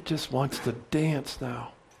 It just wants to dance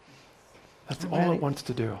now. That's all ready. it wants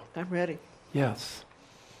to do. I'm ready. Yes.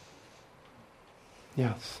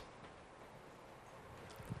 Yes.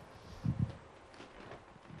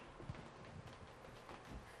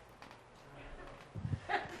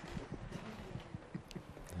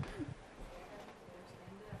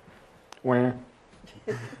 Where?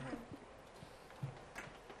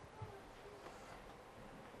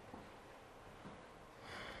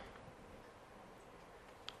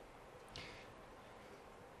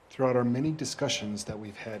 throughout our many discussions that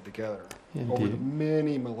we've had together over the Indeed.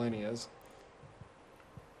 many millennia.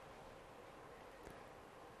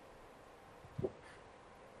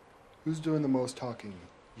 Who's doing the most talking,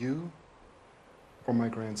 you or my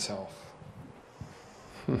grand self?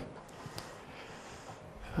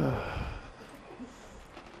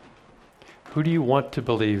 Who do you want to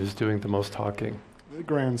believe is doing the most talking? The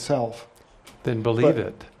grand self. Then believe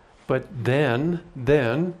it. But then,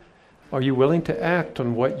 are you willing to act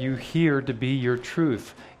on what you hear to be your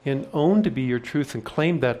truth and own to be your truth and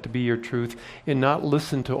claim that to be your truth and not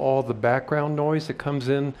listen to all the background noise that comes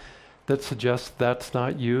in that suggests that's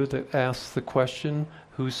not you, that asks the question,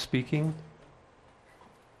 who's speaking?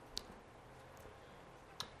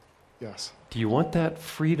 Yes. Do you want that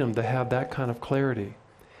freedom to have that kind of clarity?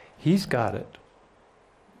 He's got it.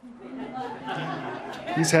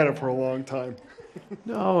 He's had it for a long time.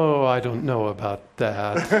 No, I don't know about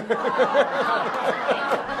that.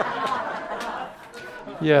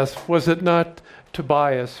 Yes, was it not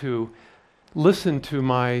Tobias who listened to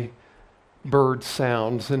my bird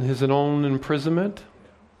sounds in his own imprisonment?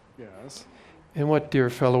 Yes. And what, dear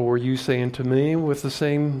fellow, were you saying to me with the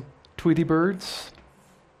same Tweety birds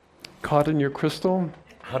caught in your crystal?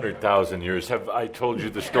 100,000 years. Have I told you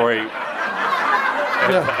the story?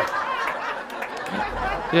 Yeah.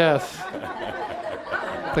 Yes.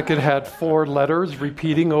 I think it had 4 letters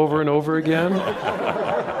repeating over and over again.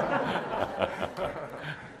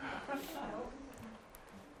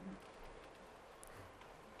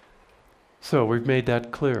 So we've made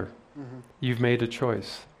that clear. Mm-hmm. You've made a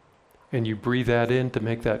choice. And you breathe that in to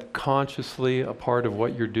make that consciously a part of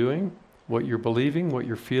what you're doing, what you're believing, what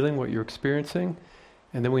you're feeling, what you're experiencing.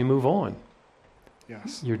 And then we move on.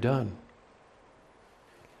 Yes. You're done.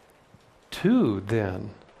 2,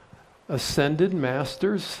 then, ascended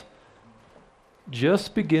masters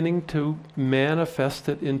just beginning to manifest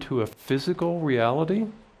it into a physical reality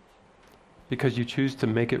because you choose to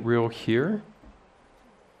make it real here.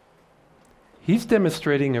 He's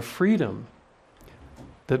demonstrating a freedom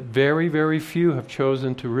that very, very few have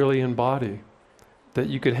chosen to really embody. That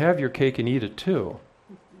you could have your cake and eat it too.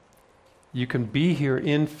 You can be here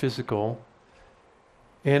in physical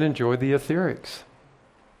and enjoy the etherics.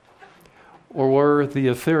 Or were the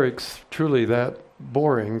etherics truly that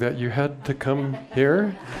boring that you had to come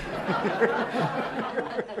here?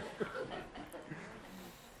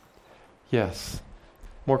 Yes.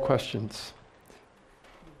 More questions?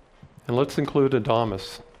 And let's include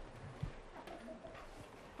Adamus.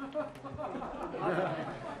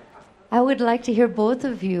 I would like to hear both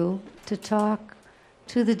of you to talk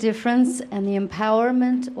to the difference and the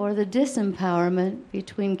empowerment or the disempowerment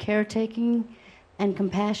between caretaking and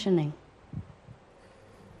compassioning.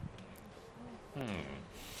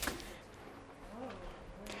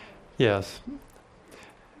 Yes.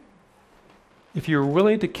 If you're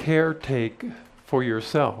willing to caretake for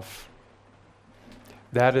yourself,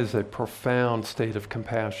 that is a profound state of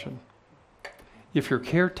compassion. If you're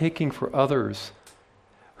caretaking for others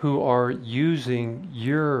who are using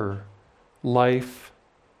your life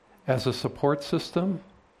as a support system,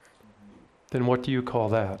 then what do you call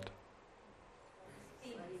that?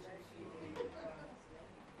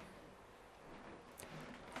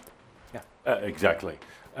 Yeah, exactly.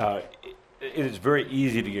 It is very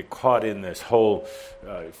easy to get caught in this whole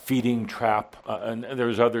feeding trap, and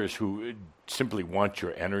there's others who simply want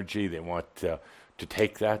your energy. They want to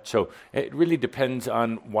take that. So it really depends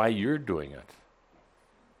on why you're doing it.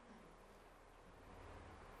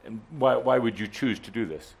 And why would you choose to do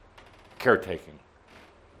this? Caretaking.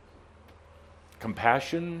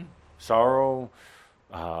 Compassion, sorrow,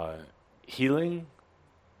 healing,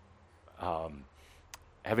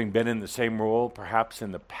 having been in the same role perhaps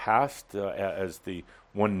in the past as the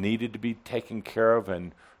one needed to be taken care of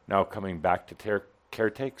and now coming back to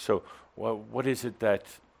caretake. So what is it that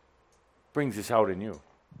brings this out in you?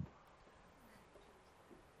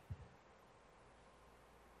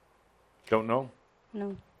 Don't know?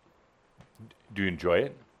 No. Do you enjoy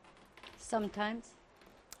it? Sometimes.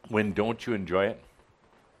 When don't you enjoy it?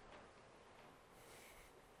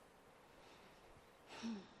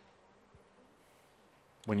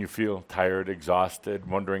 When you feel tired, exhausted,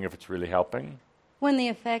 wondering if it's really helping? When the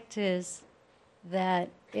effect is that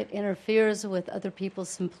it interferes with other people's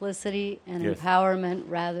simplicity and Yes. empowerment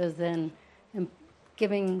rather than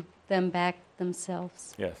giving them back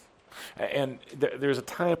themselves. Yes. And there's a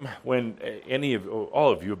time when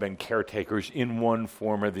all of you have been caretakers in one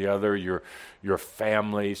form or the other, your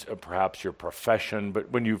families, perhaps your profession,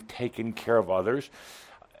 but when you've taken care of others,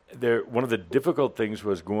 one of the difficult things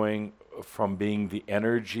was going from being the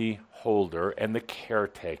energy holder and the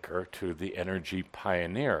caretaker to the energy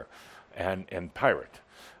pioneer and pirate.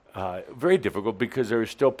 Very difficult because there is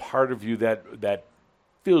still part of you that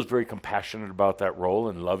feels very compassionate about that role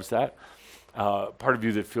and loves that. Part of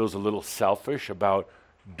you that feels a little selfish about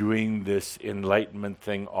doing this enlightenment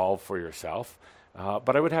thing all for yourself.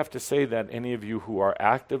 But I would have to say that any of you who are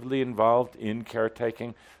actively involved in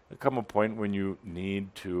caretaking, there come a point when you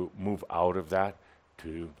need to move out of that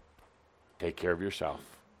to take care of yourself.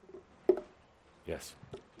 Yes.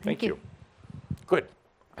 Thank you. Good.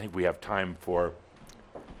 I think we have time for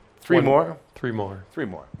three more. Three more.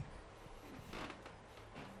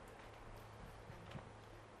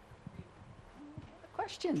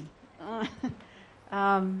 Question.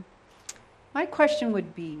 My question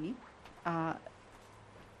would be, I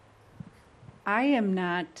am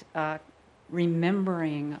not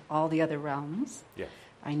remembering all the other realms. Yes.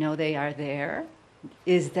 I know they are there.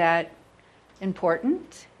 Is that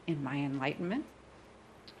important in my enlightenment?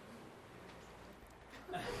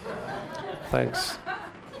 Thanks.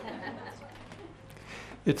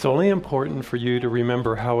 It's only important for you to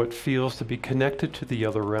remember how it feels to be connected to the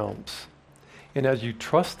other realms. And as you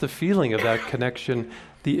trust the feeling of that connection,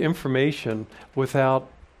 the information, without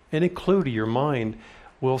any clue to your mind,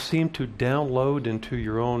 will seem to download into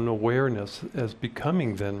your own awareness as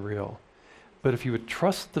becoming then real. But if you would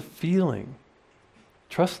trust the feeling,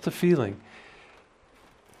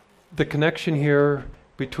 the connection here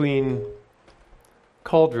between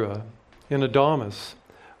Cauldre and Adamus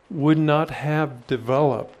would not have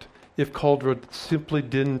developed if Cauldre simply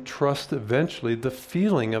didn't trust eventually the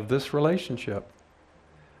feeling of this relationship,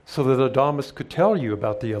 so that Adamus could tell you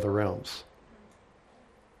about the other realms.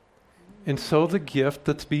 And so the gift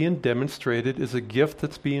that's being demonstrated is a gift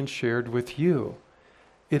that's being shared with you.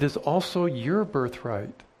 It is also your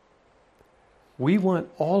birthright. We want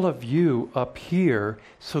all of you up here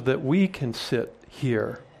so that we can sit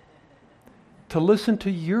here to listen to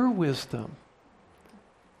your wisdom.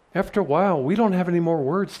 After a while, we don't have any more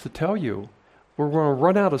words to tell you. We're going to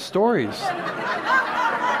run out of stories.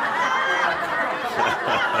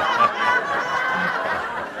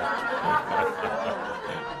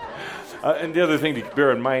 And the other thing to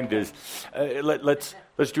bear in mind is, let's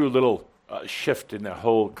do a little shift in the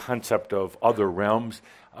whole concept of other realms.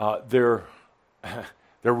 There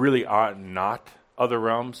really are not other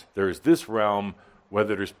realms. There is this realm,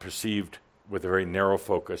 whether it is perceived with a very narrow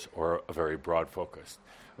focus or a very broad focus.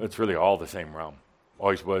 It's really all the same realm.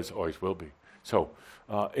 Always was, always will be. So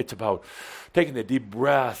it's about taking a deep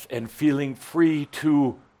breath and feeling free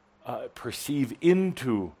to perceive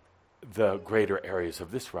into the greater areas of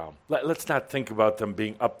this realm. Let's not think about them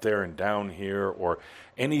being up there and down here or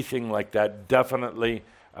anything like that. Definitely,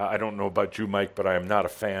 I don't know about you, Mike, but I am not a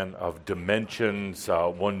fan of dimensions,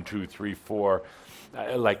 1, 2, 3, 4,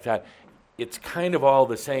 like that. It's kind of all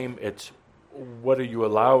the same. It's what are you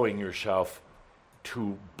allowing yourself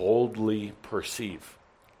to boldly perceive?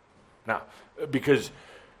 Now, because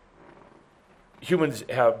humans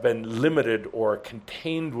have been limited or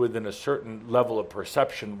contained within a certain level of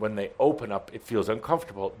perception. When they open up, it feels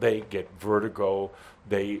uncomfortable. They get vertigo.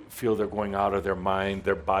 They feel they're going out of their mind.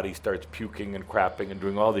 Their body starts puking and crapping and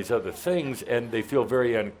doing all these other things, and they feel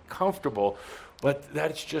very uncomfortable. But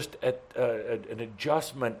that's just an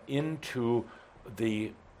adjustment into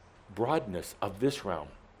the broadness of this realm.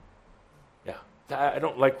 Yeah. I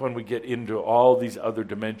don't like when we get into all these other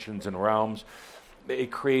dimensions and realms.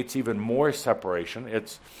 It creates even more separation.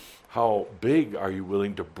 It's how big are you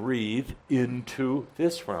willing to breathe into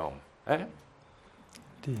this realm? Eh?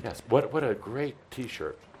 Yes. What a great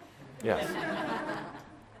T-shirt. Yes.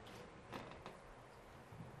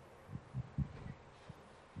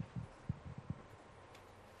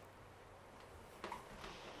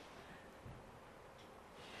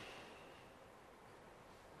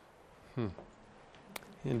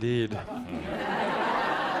 Indeed.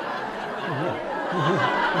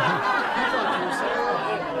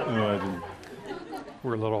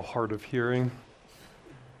 We're a little hard of hearing.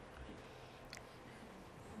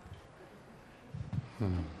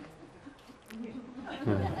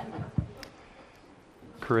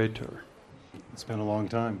 Creator. It's been a long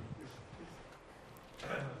time.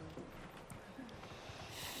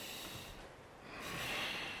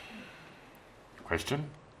 Question?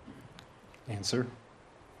 Answer?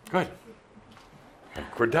 Good. I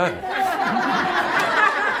think we're done.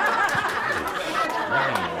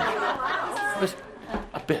 Just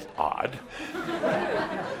a bit odd.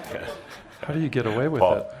 How do you get away with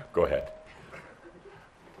Paul, it? Go ahead.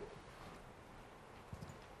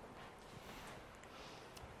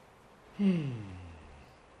 I think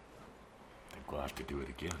we'll have like to do it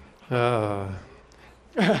again.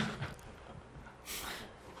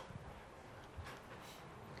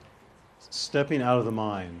 Stepping out of the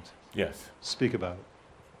mind. Yes. Speak about it.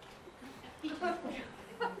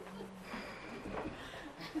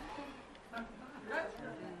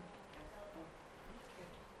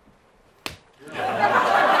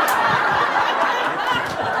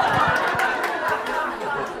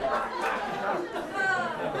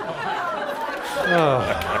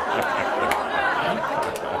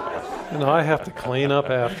 And I have to clean up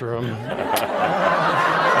after him.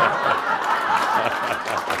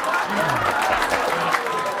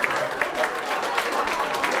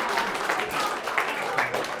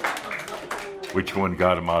 Which one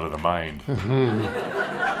got him out of the mind?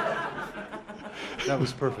 That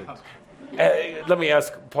was perfect. Let me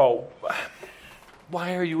ask, Paul,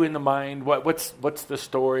 why are you in the mind? What's the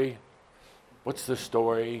story? What's the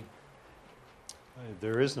story?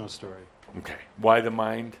 There is no story. Okay. Why the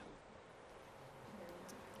mind?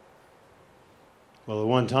 Well, at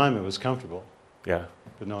one time it was comfortable. Yeah.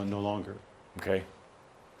 But no longer. Okay.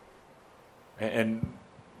 And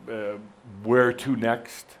where to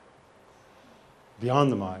next?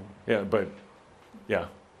 Beyond the mind. Yeah, but, yeah.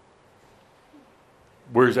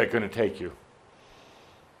 Where's that going to take you?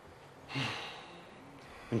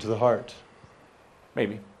 Into the heart.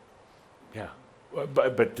 Maybe. Yeah.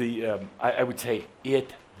 But I would say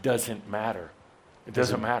it doesn't matter. It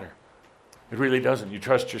doesn't matter. It really doesn't. You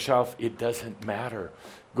trust yourself, it doesn't matter.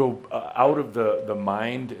 Go out of the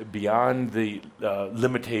mind, beyond the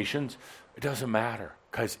limitations. It doesn't matter,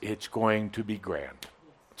 because it's going to be grand.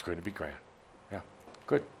 It's going to be grand. Yeah.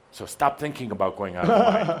 Good. So stop thinking about going out of the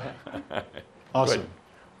mind. Awesome.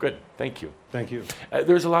 Good. Thank you. Thank you.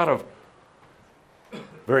 There's a lot of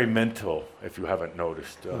very mental, if you haven't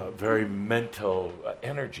noticed, very mental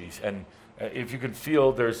energies. And if you can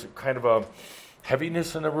feel there's kind of a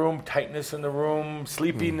heaviness in the room, tightness in the room,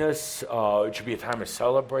 sleepiness. It should be a time of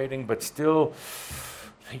celebrating, but still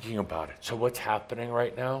thinking about it. So what's happening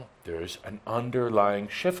right now? There's an underlying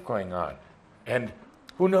shift going on. And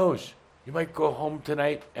who knows? You might go home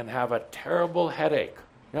tonight and have a terrible headache.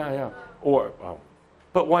 Yeah.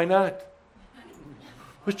 But why not?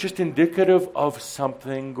 It's just indicative of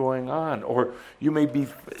something going on. Or you may be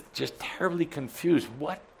just terribly confused.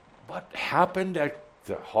 What happened at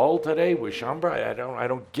the hall today with Shambra? I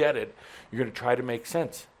don't get it. You're going to try to make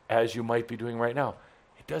sense, as you might be doing right now.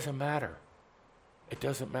 It doesn't matter. It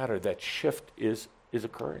doesn't matter. That shift is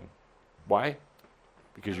occurring. Why?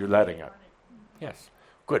 Because you're letting it. Yes.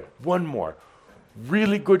 Good. One more.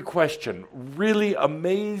 Really good question. Really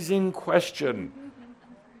amazing question.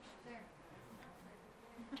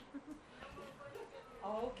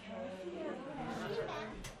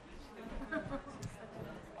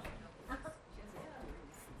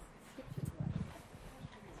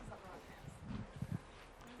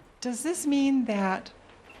 Does this mean that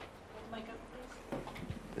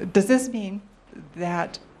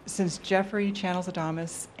since Jeffrey channels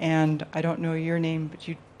Adamus, and I don't know your name, but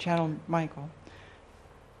you channel Michael,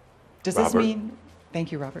 does this mean,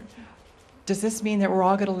 thank you, Robert, does this mean that we're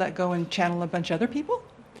all going to let go and channel a bunch of other people?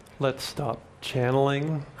 Let's stop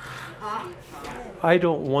channeling. I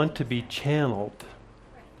don't want to be channeled.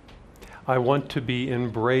 I want to be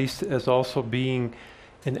embraced as also being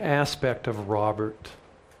an aspect of Robert.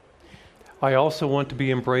 I also want to be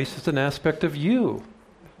embraced as an aspect of you.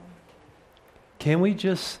 Can we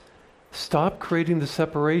just stop creating the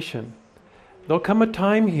separation? There'll come a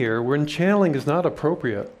time here when channeling is not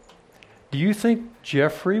appropriate. Do you think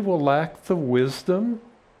Jeffrey will lack the wisdom?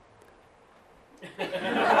 No,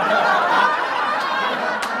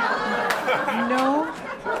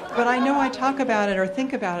 but I know I talk about it or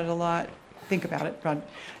think about it a lot. Think about it, Rod,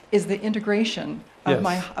 is the integration of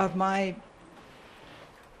my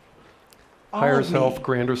higher self,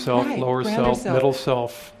 grander self, right, lower self, middle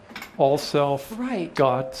self, all self, right.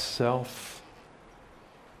 God self,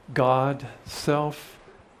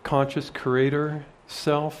 conscious creator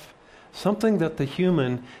self, something that the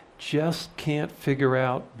human just can't figure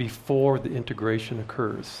out before the integration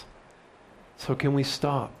occurs. So can we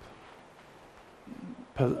stop?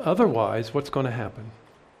 Because otherwise, what's going to happen?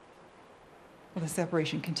 Well, the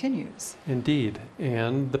separation continues. Indeed.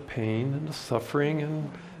 And the pain and the suffering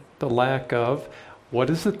and the lack of,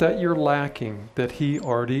 what is it that you're lacking that he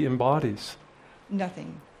already embodies?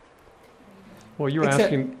 Nothing. Well, you're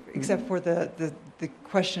asking... Except for the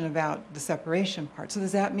question about the separation part. So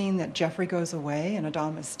does that mean that Jeffrey goes away and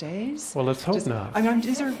Adamus stays? Well, let's hope not. I mean,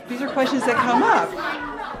 these are questions that come up.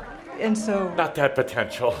 And so... Not that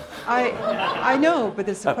potential. I know, but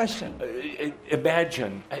it's a question.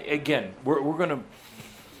 Imagine, again, we're going to...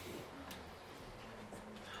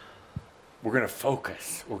 we're going to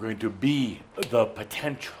focus. We're going to be the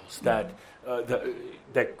potentials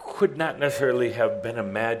that could not necessarily have been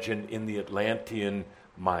imagined in the Atlantean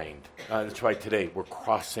mind. That's why today we're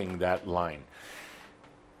crossing that line.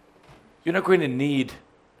 You're not going to need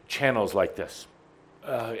channels like this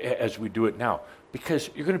as we do it now, because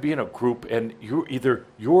you're going to be in a group and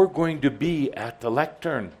you're going to be at the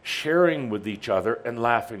lectern sharing with each other and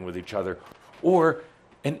laughing with each other, or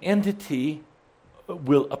an entity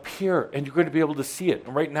will appear and you're going to be able to see it.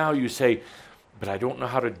 And right now you say, but I don't know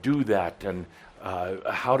how to do that, and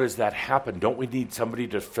how does that happen? Don't we need somebody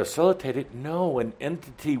to facilitate it? No, an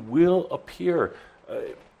entity will appear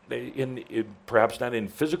in perhaps not in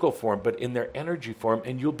physical form, but in their energy form,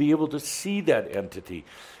 and you'll be able to see that entity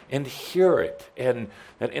and hear it. And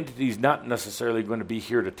that entity is not necessarily going to be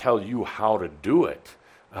here to tell you how to do it,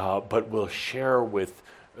 but will share with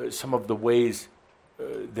some of the ways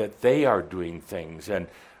that they are doing things, and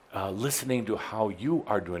listening to how you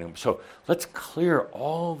are doing them. So let's clear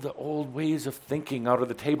all the old ways of thinking out of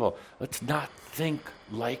the table. Let's not think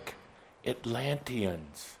like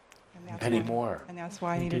Atlanteans anymore. And that's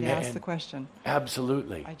why I needed to ask the question.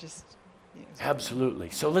 Absolutely. Yes. Absolutely.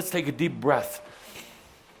 So let's take a deep breath.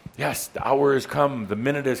 Yes, the hour has come, the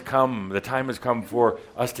minute has come, the time has come for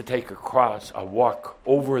us to take a walk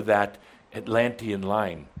over that Atlantean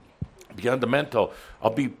line. Beyond the mental, I'll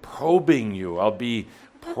be probing you, I'll be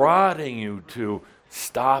prodding you to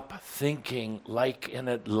stop thinking like an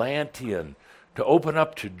Atlantean, to open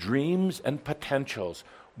up to dreams and potentials.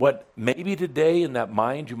 What maybe today in that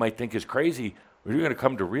mind you might think is crazy, what you're going to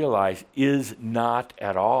come to realize is not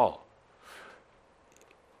at all.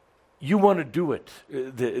 You want to do it,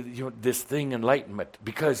 this thing, enlightenment,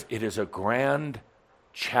 because it is a grand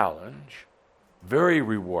challenge, very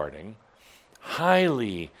rewarding,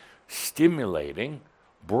 highly stimulating,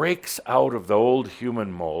 breaks out of the old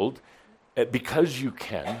human mold, because you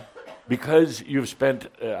can, because you've spent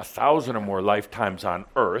 1,000 or more lifetimes on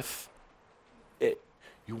Earth.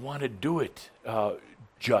 You want to do it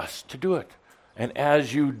just to do it. And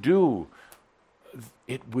as you do,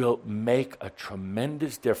 it will make a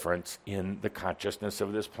tremendous difference in the consciousness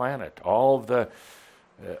of this planet. All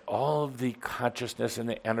of the consciousness and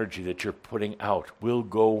the energy that you're putting out will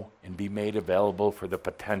go and be made available for the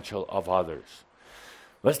potential of others.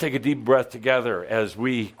 Let's take a deep breath together as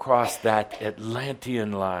we cross that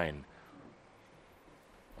Atlantean line.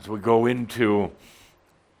 As we go into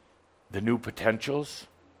the new potentials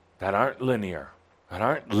that aren't linear, that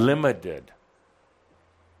aren't limited.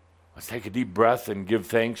 Let's take a deep breath and give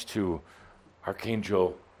thanks to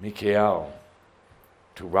Archangel Michael,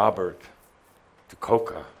 to Robert, to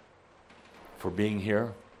Coca, for being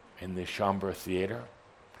here in the Chambre Theater.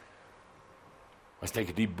 Let's take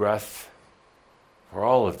a deep breath for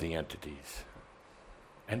all of the entities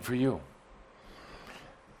and for you.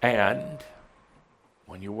 And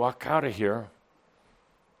when you walk out of here,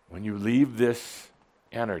 when you leave this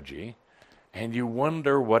energy and you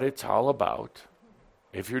wonder what it's all about,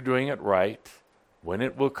 if you're doing it right, when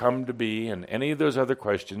it will come to be, and any of those other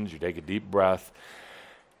questions, you take a deep breath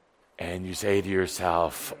and you say to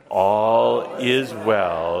yourself, all is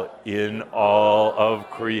well in all of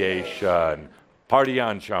creation. Party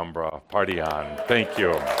on, Shambhala. Party on. Thank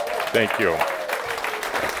you. Thank you.